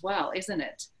learning as well, isn't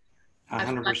it?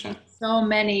 100%. So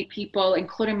many people,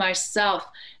 including myself,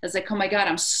 is like, oh my God,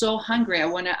 I'm so hungry. I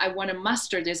want to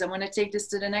master this. I want to take this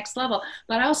to the next level.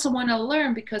 But I also want to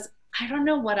learn because I don't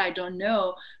know what I don't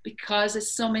know, because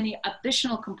there's so many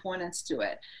additional components to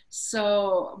it.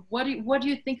 So what do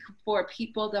you think for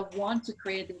people that want to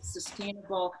create a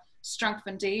sustainable, strong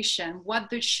foundation?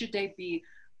 What should they be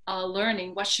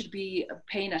learning? What should be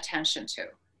paying attention to?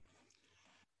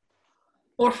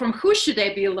 Or from who should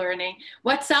they be learning?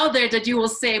 What's out there that you will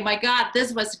say, my God,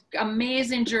 this was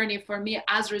amazing journey for me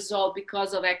as a result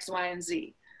because of X, Y, and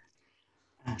Z?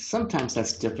 Sometimes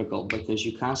that's difficult because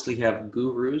you constantly have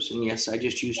gurus. And yes, I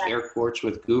just used air quotes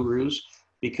with gurus,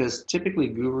 because typically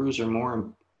gurus are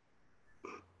more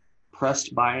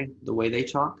impressed by the way they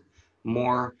talk,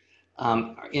 more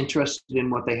interested in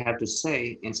what they have to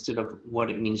say instead of what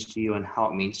it means to you and how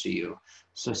it means to you.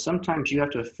 So sometimes you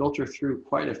have to filter through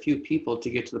quite a few people to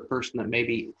get to the person that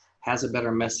maybe has a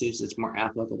better message that's more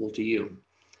applicable to you.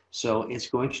 So it's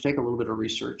going to take a little bit of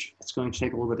research. It's going to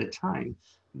take a little bit of time,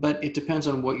 but it depends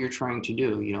on what you're trying to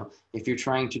do. You know, if you're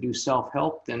trying to do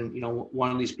self-help, then, you know,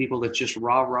 one of these people that's just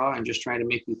rah and just trying to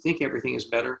make you think everything is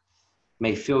better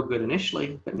may feel good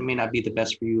initially, but it may not be the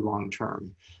best for you long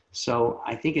term. So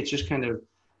I think it's just kind of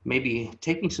maybe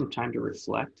taking some time to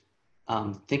reflect,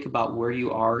 Think about where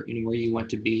you are and where you want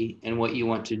to be and what you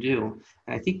want to do.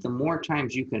 And I think the more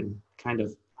times you can kind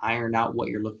of iron out what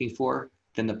you're looking for,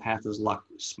 then the path is a lot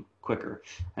quicker.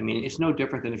 I mean, it's no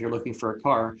different than if you're looking for a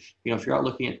car. You know, if you're out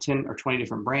looking at 10 or 20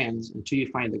 different brands, until you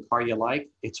find the car you like,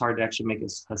 it's hard to actually make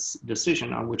a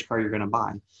decision on which car you're going to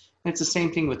buy. And it's the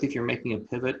same thing with if you're making a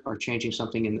pivot or changing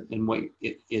something in what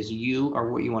it is you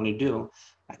or what you want to do.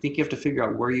 I think you have to figure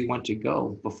out where you want to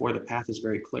go before the path is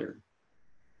very clear.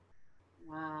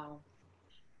 Wow.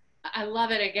 I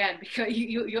love it again because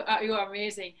you are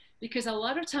amazing, because a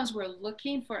lot of times we're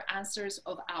looking for answers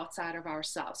of outside of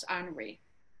ourselves, aren't we?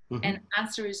 Mm-hmm. And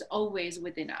answer is always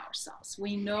within ourselves.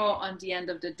 We know on the end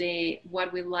of the day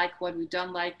what we like, what we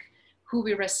don't like, who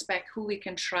we respect, who we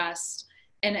can trust,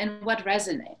 and what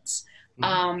resonates.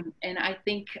 And I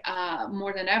think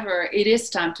more than ever, it is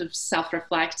time to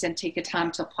self-reflect and take a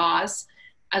time to pause.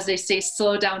 As they say,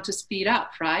 slow down to speed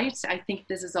up, right? I think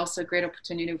this is also a great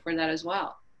opportunity for that as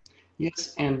well.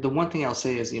 Yes, and the one thing I'll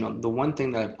say is, the one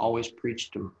thing that I've always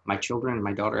preached to my children, and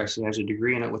my daughter actually has a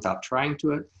degree in it without trying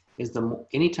to it, is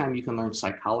anytime you can learn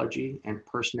psychology and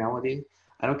personality,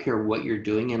 I don't care what you're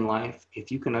doing in life,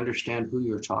 if you can understand who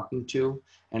you're talking to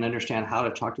and understand how to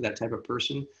talk to that type of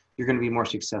person, you're going to be more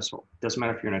successful. Doesn't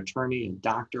matter if you're an attorney, a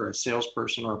doctor, a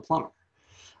salesperson, or a plumber.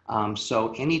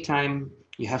 So anytime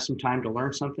you have some time to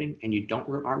learn something and you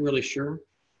aren't really sure,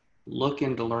 look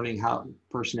into learning how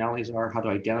personalities are, how to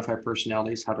identify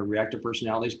personalities, how to react to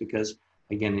personalities, because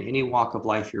again, in any walk of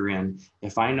life you're in,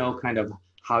 if I know kind of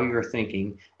how you're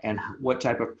thinking and what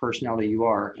type of personality you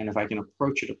are, and if I can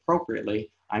approach it appropriately,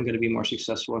 I'm going to be more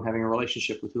successful in having a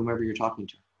relationship with whomever you're talking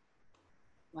to.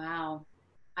 Wow.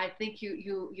 I think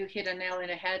you hit a nail in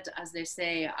the head, as they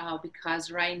say,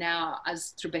 because right now, as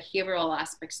through behavioral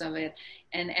aspects of it,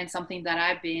 and something that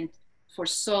I've been for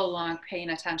so long paying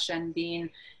attention, being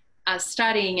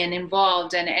studying and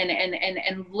involved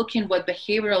and looking what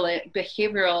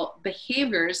behavioral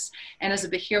behaviors, and as a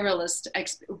behavioralist,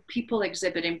 people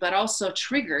exhibiting, but also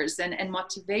triggers and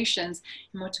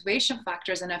motivation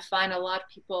factors. And I find a lot of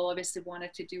people obviously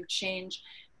wanted to do change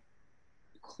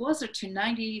closer to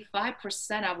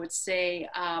 95%, I would say,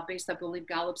 based I believe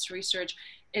Gallup's research.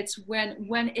 It's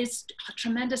when it's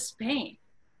tremendous pain.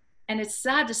 And it's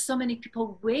sad that so many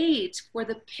people wait for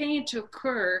the pain to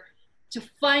occur to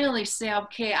finally say,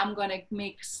 okay, I'm going to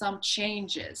make some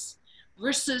changes,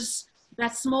 versus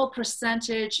that small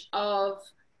percentage of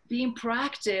being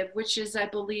proactive, which is, I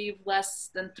believe, less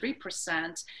than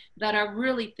 3%, that are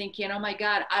really thinking, oh my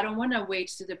God, I don't want to wait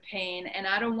to the pain, and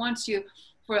I don't want to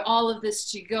for all of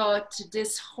this to go to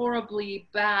this horribly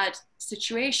bad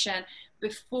situation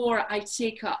before I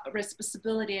take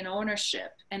responsibility and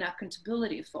ownership and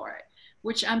accountability for it,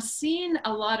 which I'm seeing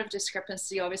a lot of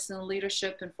discrepancy, obviously, in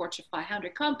leadership in Fortune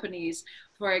 500 companies,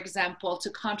 for example, to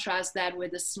contrast that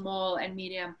with the small and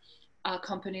medium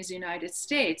companies in the United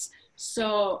States.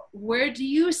 So where do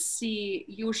you see,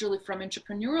 usually from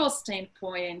entrepreneurial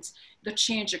standpoint, the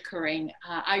change occurring?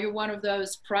 Are you one of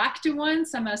those proactive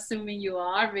ones? I'm assuming you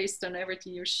are, based on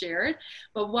everything you shared.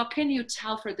 But what can you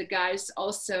tell for the guys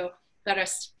also that are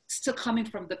still coming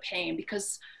from the pain?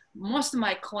 Because most of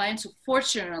my clients,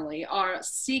 fortunately, are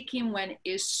seeking when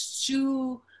it's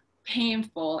too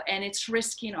painful and it's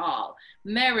risking all: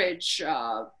 marriage,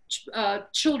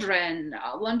 children,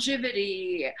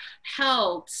 longevity,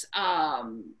 health,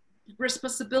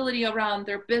 responsibility around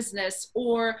their business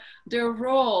or their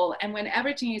role. And when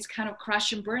everything is kind of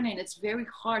crash and burning, it's very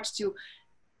hard to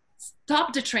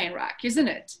stop the train wreck, isn't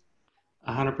it?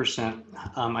 100%.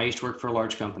 I used to work for a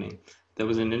large company that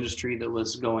was an industry that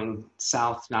was going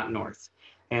south, not north.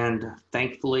 And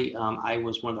thankfully, I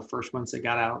was one of the first ones that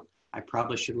got out. I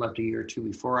probably should have left a year or two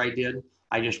before I did.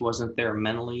 I just wasn't there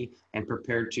mentally and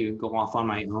prepared to go off on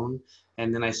my own.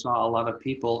 And then I saw a lot of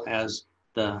people, as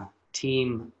the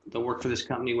team that worked for this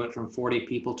company went from 40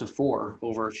 people to 4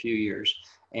 over a few years.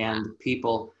 And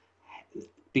people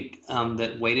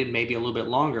that waited maybe a little bit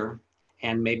longer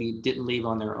and maybe didn't leave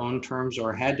on their own terms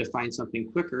or had to find something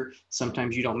quicker.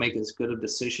 Sometimes you don't make as good a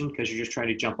decision because you're just trying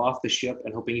to jump off the ship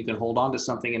and hoping you can hold on to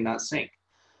something and not sink,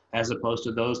 as opposed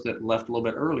to those that left a little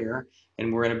bit earlier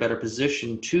and were in a better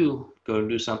position to go and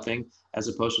do something, as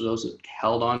opposed to those that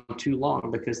held on too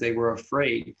long because they were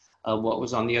afraid of what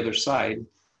was on the other side.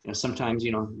 Sometimes,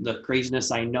 the craziness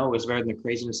I know is better than the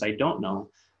craziness I don't know,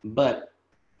 but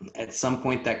at some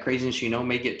point that craziness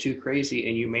may get too crazy,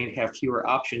 and you may have fewer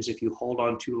options if you hold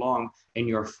on too long and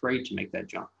you're afraid to make that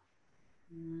jump.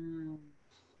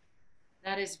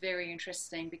 That is very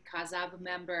interesting, because I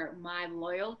remember my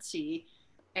loyalty,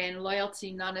 and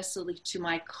loyalty not necessarily to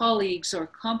my colleagues or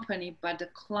company, but the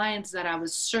clients that I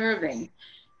was serving,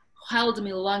 held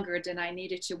me longer than I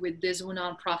needed to with this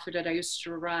nonprofit that I used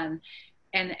to run.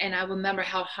 And I remember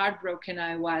how heartbroken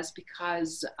I was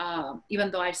because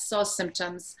even though I saw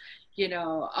symptoms,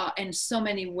 in so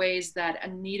many ways that I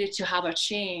needed to have a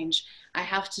change, I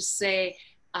have to say,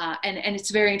 and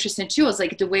it's very interesting too, it's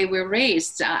like the way we're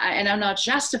raised, and I'm not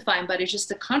justifying, but it's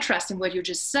just a contrast in what you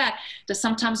just said, that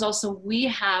sometimes also we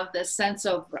have the sense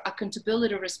of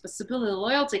accountability, responsibility,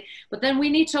 loyalty, but then we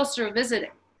need to also revisit,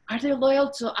 are they loyal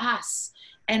to us?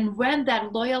 And when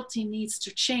that loyalty needs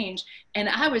to change, and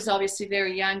I was obviously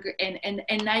very young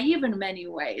and naive in many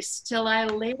ways, till I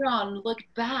later on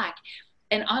looked back,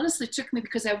 and honestly it took me,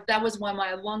 because that was one of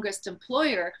my longest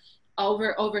employer,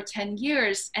 over 10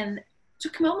 years, and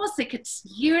took me almost like it's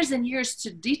years and years to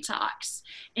detox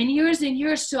and years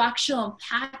to actually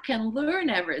unpack and learn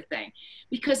everything,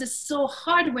 because it's so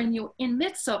hard when you're in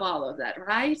midst of all of that,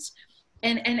 right?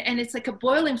 And it's like a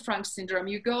boiling frog syndrome.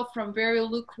 You go from very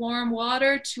lukewarm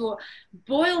water to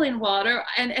boiling water,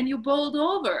 and you boiled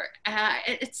over.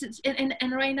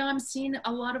 And right now I'm seeing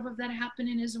a lot of that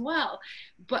happening as well.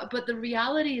 But the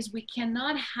reality is we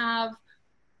cannot have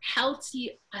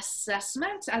healthy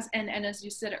assessment and as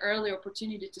you said earlier,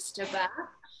 opportunity to step back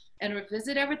and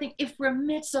revisit everything if we're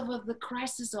midst of the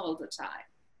crisis all the time.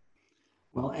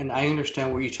 Well, and I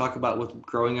understand what you talk about with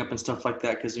growing up and stuff like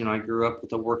that, because, I grew up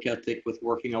with a work ethic, with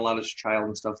working a lot as a child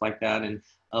and stuff like that, and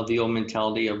of the old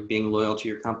mentality of being loyal to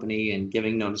your company and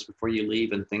giving notice before you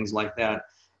leave and things like that.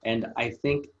 And I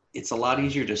think it's a lot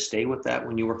easier to stay with that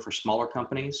when you work for smaller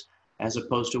companies, as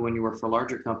opposed to when you work for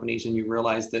larger companies and you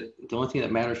realize that the only thing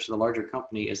that matters to the larger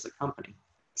company is the company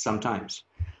sometimes.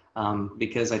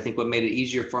 Because I think what made it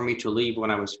easier for me to leave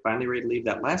when I was finally ready to leave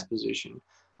that last position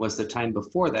was the time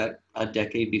before that, a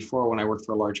decade before, when I worked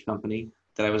for a large company,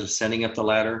 that I was ascending up the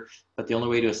ladder. But the only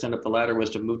way to ascend up the ladder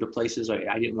was to move to places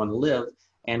I didn't want to live.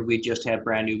 And we just had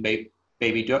brand new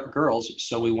baby girls.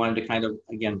 So we wanted to kind of,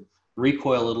 again,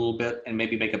 recoil a little bit and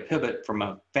maybe make a pivot from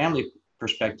a family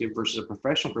perspective versus a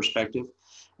professional perspective.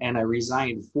 And I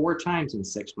resigned 4 times in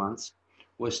 6 months,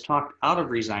 was talked out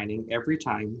of resigning every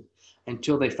time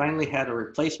until they finally had a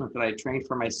replacement that I had trained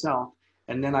for myself.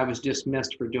 And then I was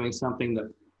dismissed for doing something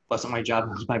that wasn't my job,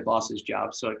 it was my boss's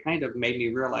job. So it kind of made me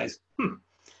realize,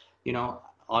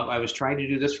 I was trying to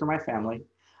do this for my family.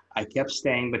 I kept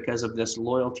staying because of this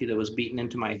loyalty that was beaten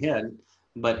into my head.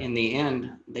 But in the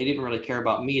end, they didn't really care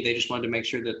about me. They just wanted to make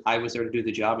sure that I was there to do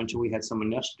the job until we had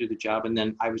someone else to do the job, and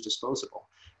then I was disposable.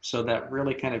 So that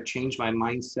really kind of changed my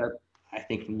mindset, I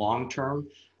think, long term,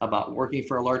 about working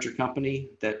for a larger company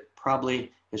that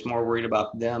probably is more worried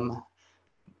about them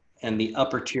and the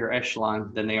upper tier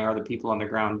echelon than they are the people on the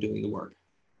ground doing the work.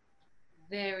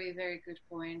 Very, very good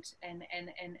point. And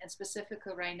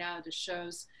specifically right now, it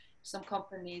shows some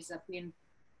companies have been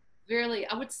really,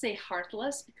 I would say,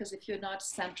 heartless, because if you're not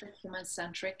human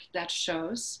centric, that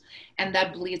shows, and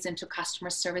that bleeds into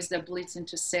customer service, that bleeds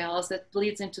into sales, that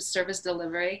bleeds into service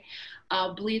delivery,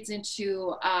 bleeds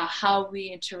into how we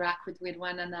interact with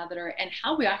one another, and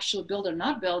how we actually build or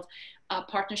not build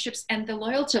partnerships, and the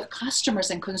loyalty of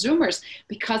customers and consumers.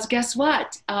 Because guess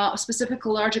what?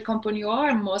 Specifically, larger company you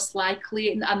are, most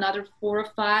likely another 4 or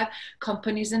 5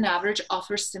 companies in average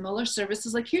offer similar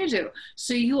services like you do.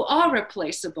 So you are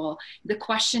replaceable. The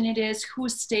question it is, who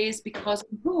stays because of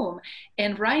whom?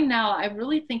 And right now, I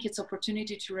really think it's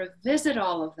opportunity to revisit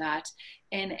all of that.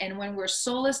 And when we're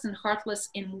soulless and heartless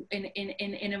in an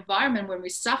environment where we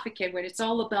suffocate, where it's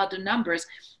all about the numbers,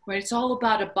 where it's all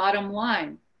about a bottom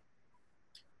line,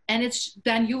 and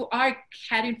then you are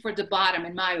heading for the bottom,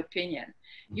 in my opinion.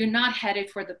 You're not headed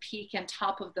for the peak and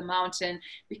top of the mountain,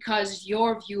 because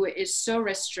your view is so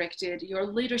restricted. Your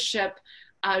leadership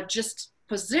just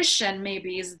position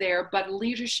maybe is there, but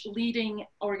leading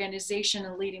organization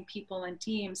and leading people and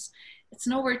teams, it's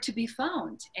nowhere to be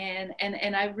found. And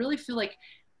I really feel like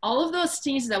all of those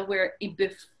things that were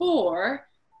before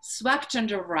swept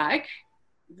under rug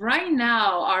right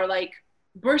now are like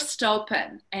burst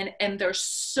open, and they're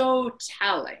so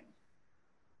telling.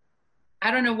 I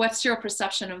don't know what's your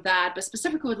perception of that, but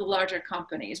specifically with the larger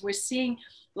companies, we're seeing,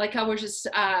 like I was just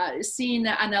seeing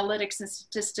analytics and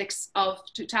statistics of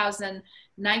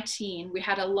 2019, we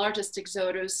had a largest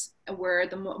exodus where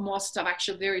the most of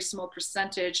actually very small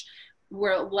percentage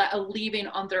were leaving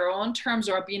on their own terms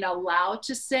or being allowed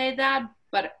to say that,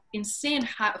 but insane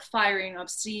firing of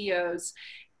CEOs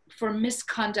for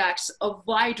misconducts of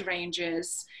wide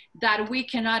ranges that we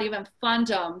cannot even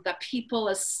fathom that people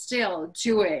are still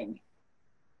doing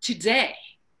today.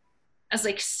 As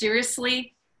like,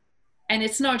 seriously? And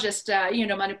it's not just,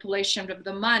 manipulation of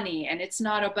the money, and it's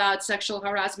not about sexual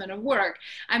harassment at work.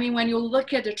 I mean, when you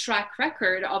look at the track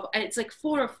record of, it's like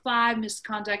 4 or 5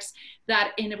 misconducts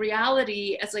that in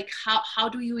reality, it's like, how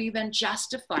do you even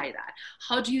justify that?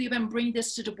 How do you even bring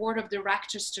this to the board of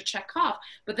directors to check off?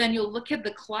 But then you look at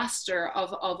the cluster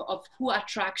of who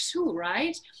attracts who,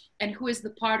 right? And who is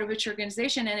the part of which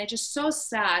organization. And it's just so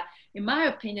sad, in my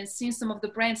opinion, seeing some of the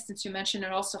brands, since you mentioned,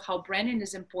 and also how branding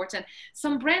is important.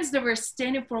 Some brands that were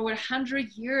standing for over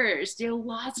 100 years, they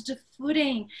lost the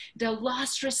footing, they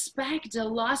lost respect, they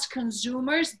lost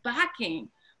consumers backing.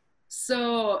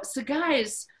 So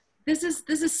guys, this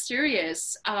is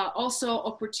serious. Also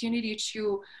opportunity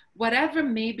to, whatever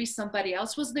maybe somebody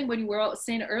else was doing, when you were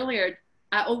saying earlier,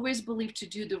 I always believe to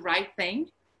do the right thing.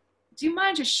 Do you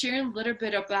mind just sharing a little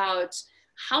bit about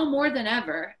how more than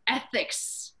ever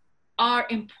ethics are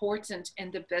important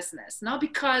in the business? Not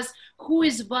because who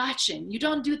is watching. You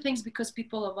don't do things because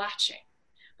people are watching,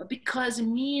 but because it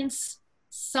means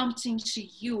something to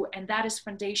you, and that is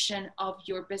foundation of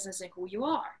your business and who you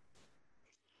are.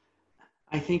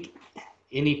 I think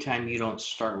anytime you don't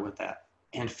start with that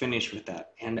and finish with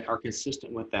that and are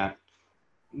consistent with that,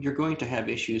 you're going to have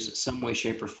issues some way,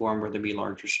 shape, or form, whether they be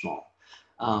large or small.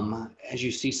 As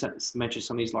you see, mentioned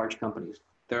some of these large companies,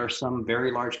 there are some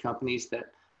very large companies that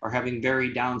are having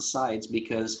very downsides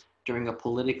because during a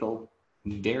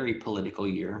very political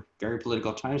year, very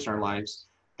political times in our lives,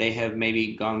 they have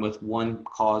maybe gone with one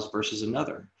cause versus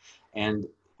another. And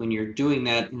when you're doing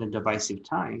that in a divisive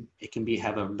time, it can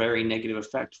have a very negative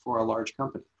effect for a large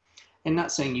company. And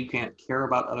not saying you can't care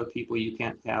about other people, you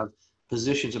can't have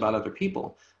positions about other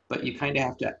people, but you kind of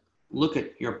have to look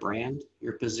at your brand,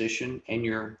 your position, and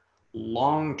your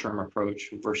long-term approach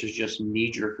versus just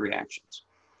knee-jerk reactions.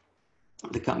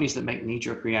 The companies that make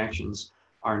knee-jerk reactions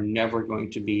are never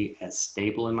going to be as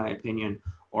stable, in my opinion,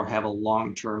 or have a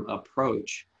long-term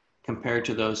approach compared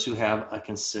to those who have a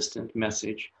consistent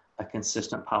message, a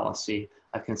consistent policy,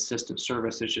 a consistent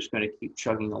service that's just going to keep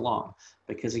chugging along.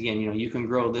 Because again, you can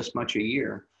grow this much a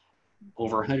year.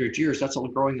 Over 100 years, that's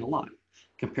growing a lot,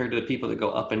 compared to the people that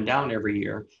go up and down every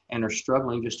year and are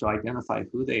struggling just to identify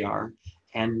who they are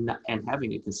and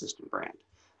having a consistent brand.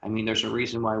 I mean, there's a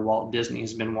reason why Walt Disney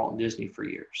has been Walt Disney for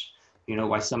years.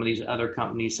 Why some of these other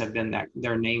companies have been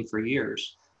their name for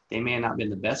years. They may have not been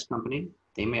the best company.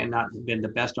 They may not have been the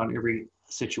best on every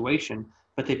situation,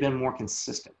 but they've been more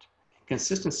consistent.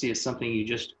 Consistency is something you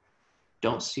just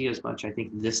don't see as much, I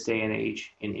think, this day and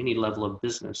age in any level of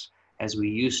business as we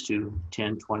used to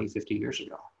 10, 20, 50 years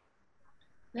ago.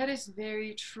 That is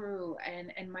very true.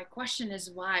 And my question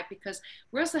is why? Because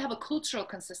we also have a cultural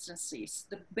consistencies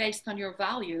based on your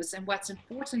values and what's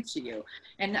important to you.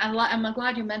 And I'm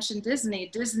glad you mentioned Disney.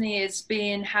 Disney has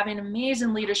been having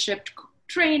amazing leadership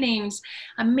trainings,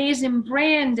 amazing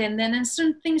brand, and then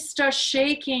certain things start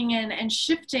shaking and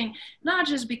shifting, not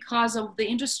just because of the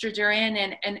industry they're in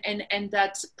and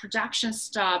that production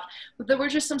stopped, but there were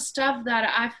just some stuff that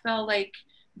I felt like,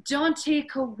 don't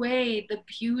take away the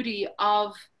beauty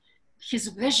of his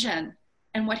vision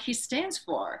and what he stands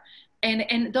for,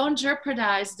 and don't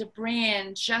jeopardize the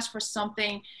brand just for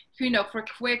something, for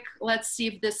quick, let's see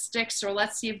if this sticks, or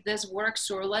let's see if this works,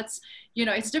 or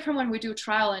it's different when we do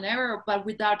trial and error, but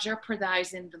without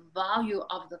jeopardizing the value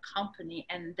of the company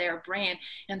and their brand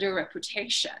and their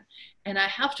reputation. And I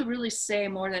have to really say,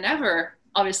 more than ever,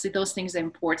 obviously those things are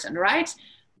important, right?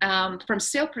 From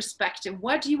sales perspective,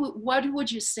 what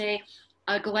would you say,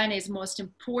 Glenn, is most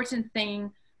important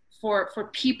thing for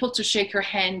people to shake your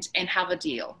hand and have a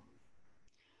deal?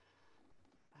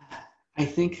 I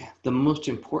think the most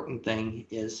important thing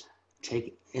is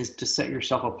to set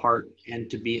yourself apart and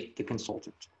to be the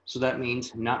consultant. So that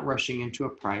means not rushing into a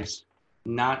price,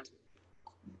 not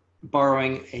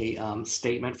borrowing a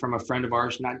statement from a friend of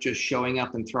ours, not just showing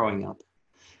up and throwing up.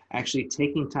 Actually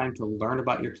taking time to learn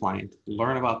about your client,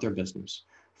 learn about their business,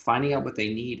 finding out what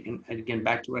they need. And again,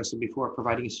 back to what I said before,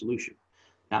 providing a solution,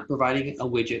 not providing a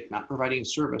widget, not providing a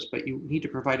service, but you need to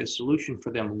provide a solution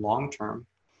for them long-term.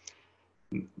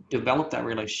 Develop that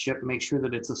relationship, make sure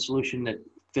that it's a solution that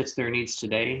fits their needs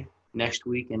today, next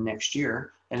week, and next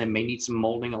year. And it may need some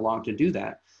molding along to do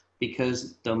that,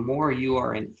 because the more you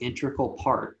are an integral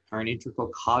part or an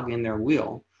integral cog in their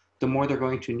wheel, the more they're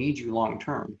going to need you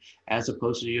long-term, as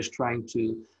opposed to just trying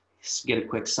to get a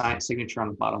quick signature on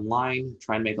the bottom line,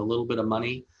 try and make a little bit of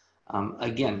money.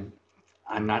 Again,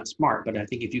 I'm not smart, but I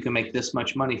think if you can make this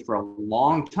much money for a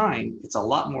long time, it's a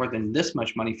lot more than this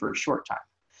much money for a short time.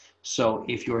 So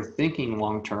if you're thinking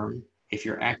long-term, if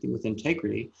you're acting with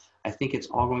integrity, I think it's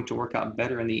all going to work out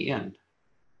better in the end.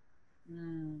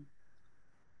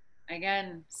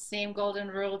 Again, same golden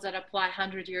rule that applied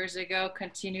 100 years ago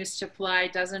continues to apply,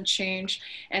 doesn't change.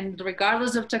 And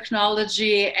regardless of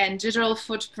technology and digital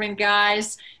footprint,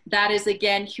 guys, that is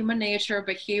again human nature,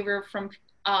 behavior from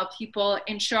people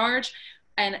in charge.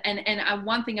 And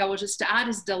one thing I would just add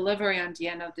is delivery on the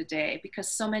end of the day,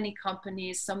 because so many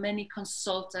companies, so many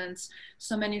consultants,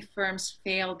 so many firms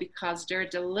fail because their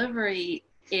delivery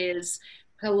is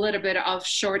a little bit of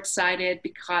short-sighted,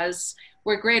 because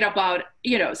we're great about,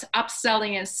 you know,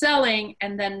 upselling and selling,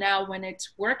 and then now when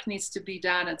it's work needs to be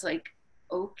done, it's like,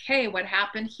 okay, what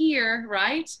happened here,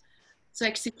 right? So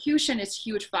execution is a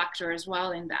huge factor as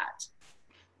well in that.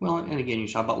 Well, and again, you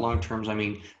talk about long terms. I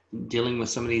mean, dealing with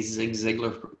some of these Zig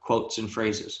Ziglar quotes and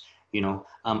phrases,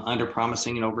 under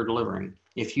promising and over delivering.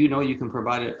 If you know you can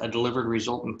provide a delivered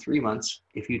result in 3 months,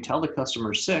 if you tell the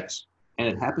customer 6 and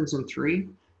it happens in 3,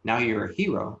 now you're a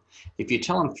hero. If you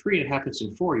tell them 3 and it happens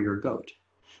in 4, you're a goat.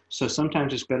 So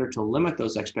sometimes it's better to limit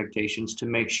those expectations to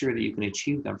make sure that you can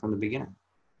achieve them from the beginning.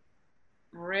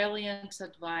 Brilliant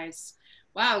advice.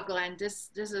 Wow, Glenn, this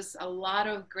is a lot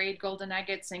of great golden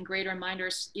nuggets and great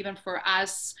reminders, even for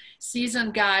us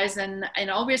seasoned guys, and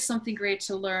always something great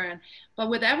to learn. But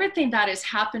with everything that is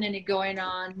happening and going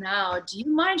on now, do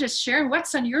you mind just sharing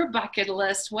what's on your bucket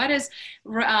list? What is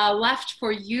left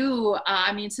for you?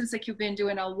 I mean, since like you've been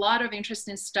doing a lot of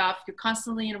interesting stuff, you're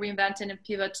constantly reinventing and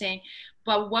pivoting,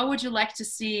 but what would you like to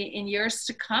see in years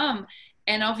to come?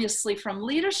 And obviously from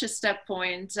leadership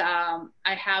standpoint, I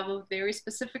have a very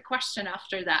specific question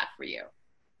after that for you.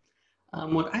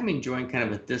 What I'm enjoying kind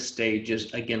of at this stage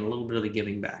is, again, a little bit of the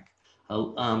giving back.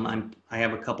 I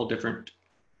have a couple different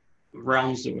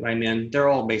realms that I'm in. They're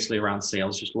all basically around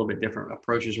sales, just a little bit different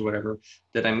approaches or whatever,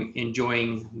 that I'm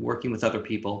enjoying working with other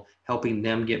people, helping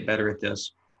them get better at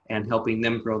this and helping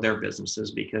them grow their businesses,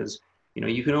 because,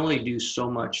 you can only do so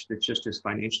much that just is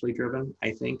financially driven,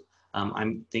 I think.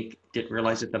 Didn't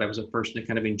realize it, that I was a person that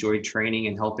kind of enjoyed training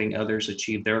and helping others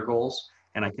achieve their goals.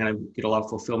 And I kind of get a lot of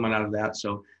fulfillment out of that.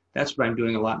 So that's what I'm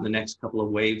doing a lot in the next couple of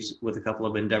waves with a couple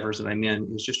of endeavors that I'm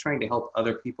in, is just trying to help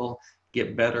other people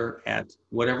get better at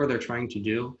whatever they're trying to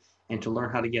do and to learn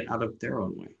how to get out of their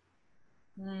own way.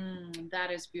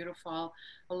 That is beautiful.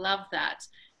 I love that.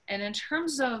 And in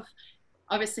terms of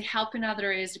obviously helping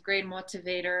others is a great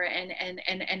motivator,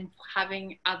 and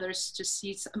having others to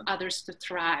see some others to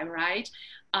thrive, right?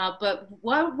 But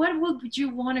what would you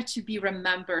want it to be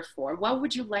remembered for? What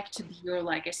would you like to be your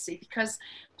legacy? Because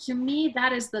to me,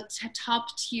 that is the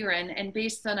top tier, and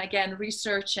based on, again,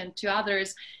 research and to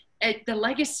others, the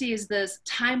legacy is this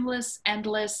timeless,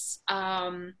 endless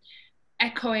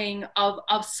echoing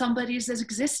of somebody's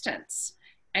existence.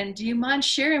 And do you mind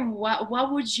sharing what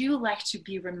would you like to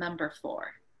be remembered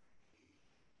for?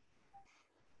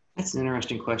 That's an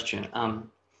interesting question.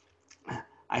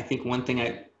 I think one thing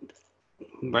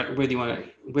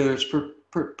whether it's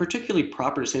particularly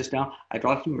proper to say this now, I'd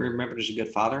like to be remembered as a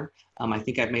good father. I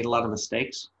think I've made a lot of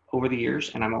mistakes over the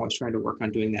years, and I'm always trying to work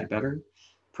on doing that better.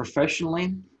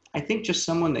 Professionally, I think just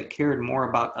someone that cared more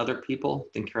about other people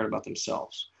than cared about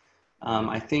themselves.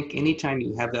 I think anytime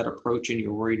you have that approach and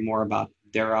you're worried more about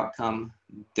their outcome,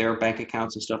 their bank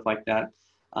accounts and stuff like that,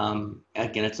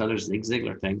 again, it's another Zig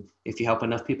Ziglar thing. If you help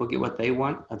enough people get what they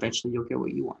want, eventually you'll get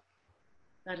what you want.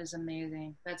 That is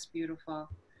amazing. That's beautiful.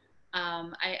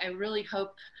 I really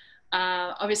hope,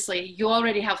 obviously, you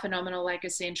already have phenomenal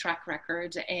legacy and track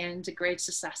record and great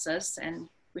successes, and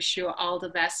wish you all the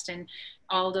best in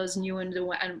all those new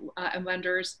new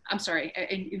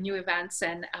events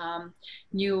and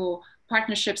new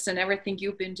partnerships and everything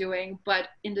you've been doing. But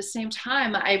in the same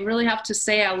time, I really have to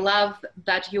say, I love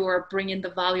that you are bringing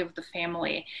the value of the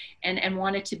family and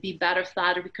want it to be better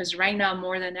thought, because right now,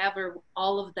 more than ever,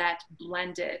 all of that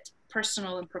blended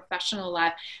personal and professional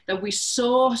life that we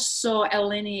so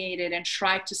alienated and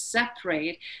tried to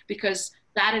separate, because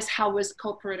that is how was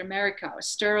corporate America,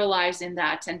 sterilizing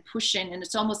that and pushing, and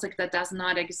it's almost like that does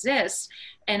not exist.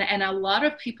 And a lot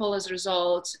of people, as a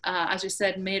result, as you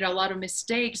said, made a lot of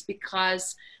mistakes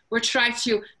because we're trying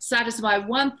to satisfy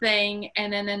one thing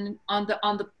and then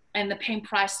the paying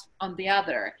price on the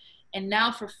other. And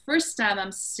now, for first time,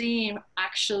 I'm seeing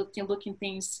actually looking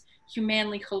things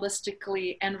humanely,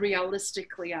 holistically, and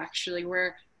realistically, actually,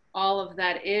 where all of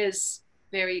that is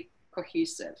very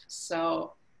cohesive.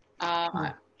 So.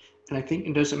 And I think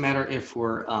it doesn't matter if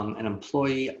we're an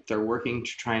employee, if they're working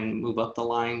to try and move up the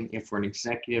line, if we're an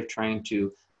executive trying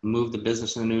to move the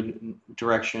business in a new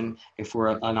direction, if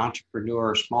we're an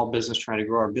entrepreneur or small business trying to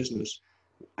grow our business.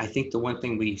 I think the one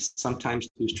thing we sometimes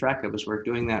lose track of is we're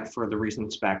doing that for the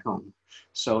reasons back home.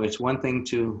 So it's one thing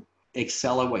to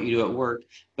excel at what you do at work.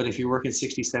 But if you're working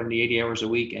 60, 70, 80 hours a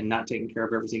week and not taking care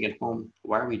of everything at home,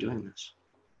 why are we doing this?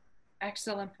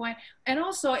 Excellent point. And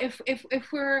also, if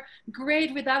we're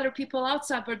great with other people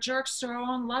outside, but jerks to our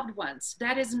own loved ones,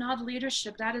 that is not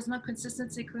leadership. That is not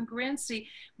consistency, congruency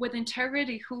with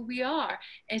integrity, who we are.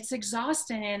 It's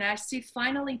exhausting. And I see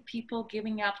finally people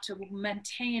giving up to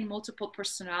maintain multiple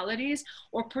personalities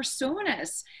or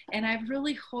personas. And I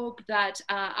really hope that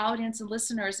audience and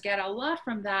listeners get a lot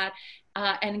from that.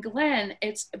 And Glen,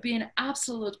 it's been an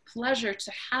absolute pleasure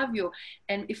to have you.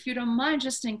 And if you don't mind,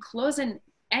 just in closing,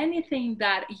 anything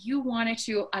that you wanted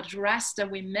to address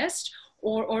that we missed,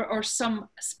 or some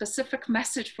specific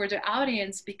message for the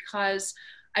audience, because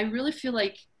I really feel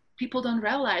like people don't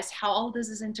realize how all this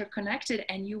is interconnected,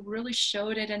 and you really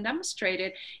showed it and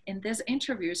demonstrated in this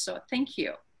interview. So thank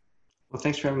you. Well,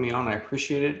 thanks for having me on. I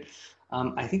appreciate it.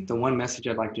 I think the one message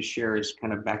I'd like to share is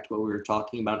kind of back to what we were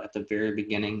talking about at the very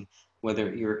beginning,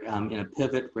 whether you're in a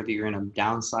pivot, whether you're in a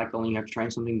down cycle and you have to try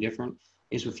something different,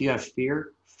 is if you have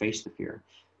fear, face the fear.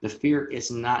 The fear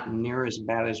is not near as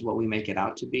bad as what we make it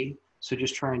out to be. So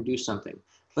just try and do something.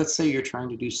 Let's say you're trying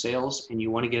to do sales and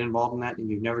you want to get involved in that and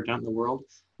you've never done it in the world.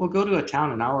 Well, go to a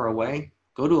town an hour away,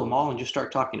 go to a mall and just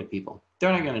start talking to people.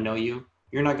 They're not going to know you.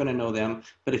 You're not going to know them.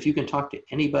 But if you can talk to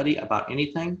anybody about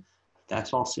anything,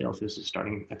 that's all sales is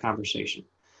starting a conversation.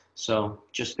 So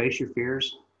just face your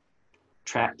fears,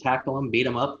 tackle them, beat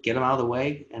them up, get them out of the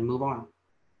way, and move on.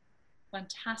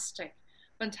 Fantastic.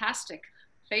 Fantastic.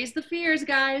 Face the fears,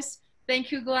 guys. Thank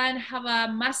you, Glen. Have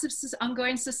a massive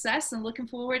ongoing success, and looking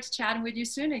forward to chatting with you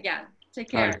soon again. Take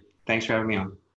care. All right. Thanks for having me on.